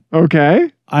want it. Okay.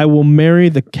 I will marry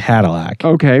the Cadillac.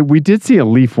 Okay. We did see a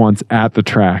Leaf once at the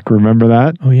track. Remember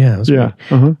that? Oh yeah, that's right.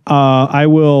 Uh-huh. I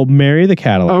will marry the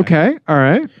Cadillac. Okay. All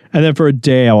right. And then for a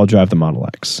day, I will drive the Model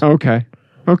X. Okay.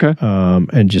 Okay.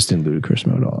 And just in ludicrous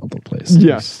mode all over the place.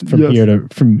 Yes. From yes. here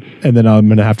and then I'm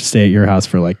gonna have to stay at your house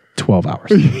for like 12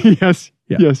 hours. Yes.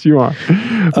 Yeah. Yes, you are.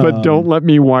 But don't let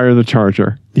me wire the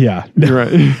charger. Yeah. You're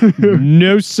right.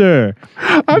 No, sir.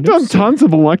 I've done tons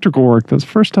of electrical work. That's the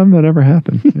first time that ever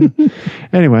happened. Yeah.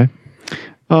 Anyway.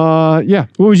 Yeah.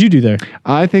 What would you do there?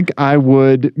 I think I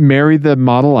would marry the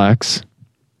Model X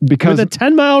because With a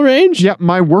 10-mile range? yeah,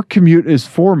 my work commute is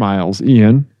 4 miles,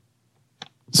 Ian.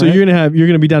 So Right. you're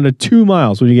gonna be down to 2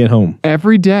 miles when you get home.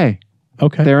 Every day.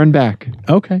 Okay. There and back.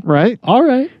 Okay. Right? All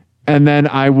right. And then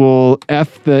I will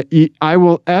F the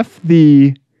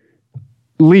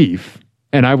Leaf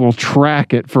and I will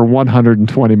track it for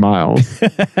 120 miles.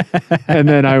 And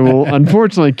then I will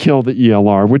unfortunately kill the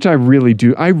ELR, which I really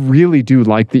do. I really do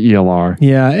like the ELR.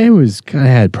 Yeah, I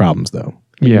had problems though.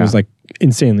 I mean, Yeah. It was like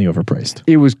insanely overpriced.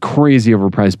 It was crazy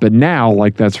overpriced, but now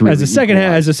like that's really As a second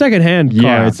hand car,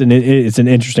 Yeah. it's an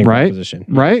interesting right? proposition.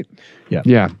 Right? Yeah.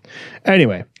 Yeah.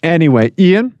 Anyway,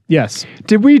 Ian, Yes.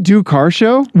 did we do car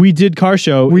show? We did car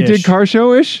show. We did car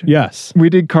show-ish? Yes. We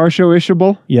did car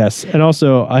show-ishable? Yes. And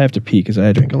also I have to pee because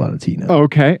I drink a lot of tea now.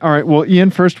 Okay. All right. Well, Ian,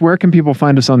 first, where can people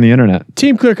find us on the internet?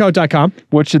 TeamClearCoat.com.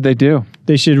 What should they do?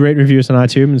 They should rate and review us on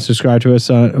iTunes and subscribe to us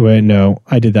on wait, no,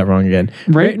 I did that wrong again.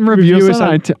 Rate and review us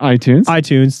on iTunes.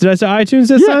 iTunes. Did I say iTunes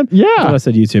this time? Yeah. I thought I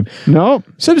said YouTube. No.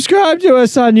 Subscribe to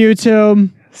us on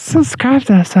YouTube. Subscribe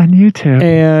to us on YouTube.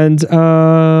 And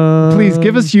Please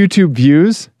give us YouTube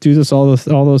views. do this all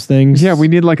those things. Yeah, we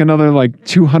need like another like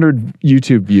 200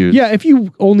 YouTube views. Yeah, if you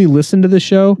only listen to the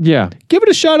show, Yeah. give it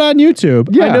a shot on YouTube.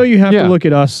 Yeah, I know you have yeah. to look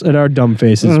at us at our dumb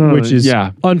faces, which is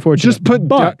unfortunate. Just put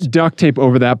but duct tape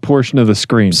over that portion of the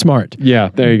screen. smart.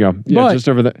 Yeah, there you go. Yeah, But just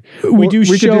over that. we do We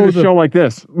could show do the show like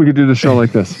this. We could do the show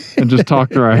like this and just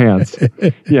talk through our hands.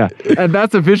 Yeah. And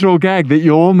that's a visual gag that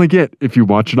you'll only get if you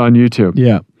watch it on YouTube.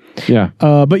 Yeah. Yeah.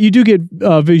 But you do get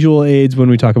visual aids when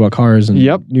we talk about cars and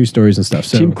Yep. news stories and stuff.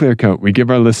 So Team Clear Coat, we give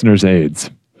our listeners aids.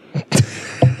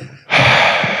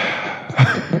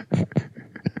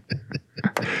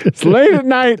 It's late at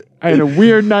night. I had a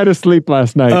weird night of sleep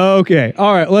last night. okay.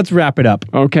 All right. Let's wrap it up.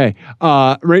 Okay.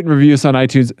 Rate and review us on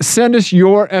iTunes. Send us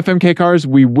your FMK cars.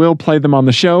 We will play them on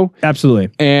the show. Absolutely.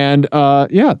 And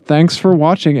yeah, thanks for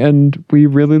watching. And we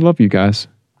really love you guys.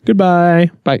 Goodbye.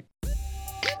 Bye.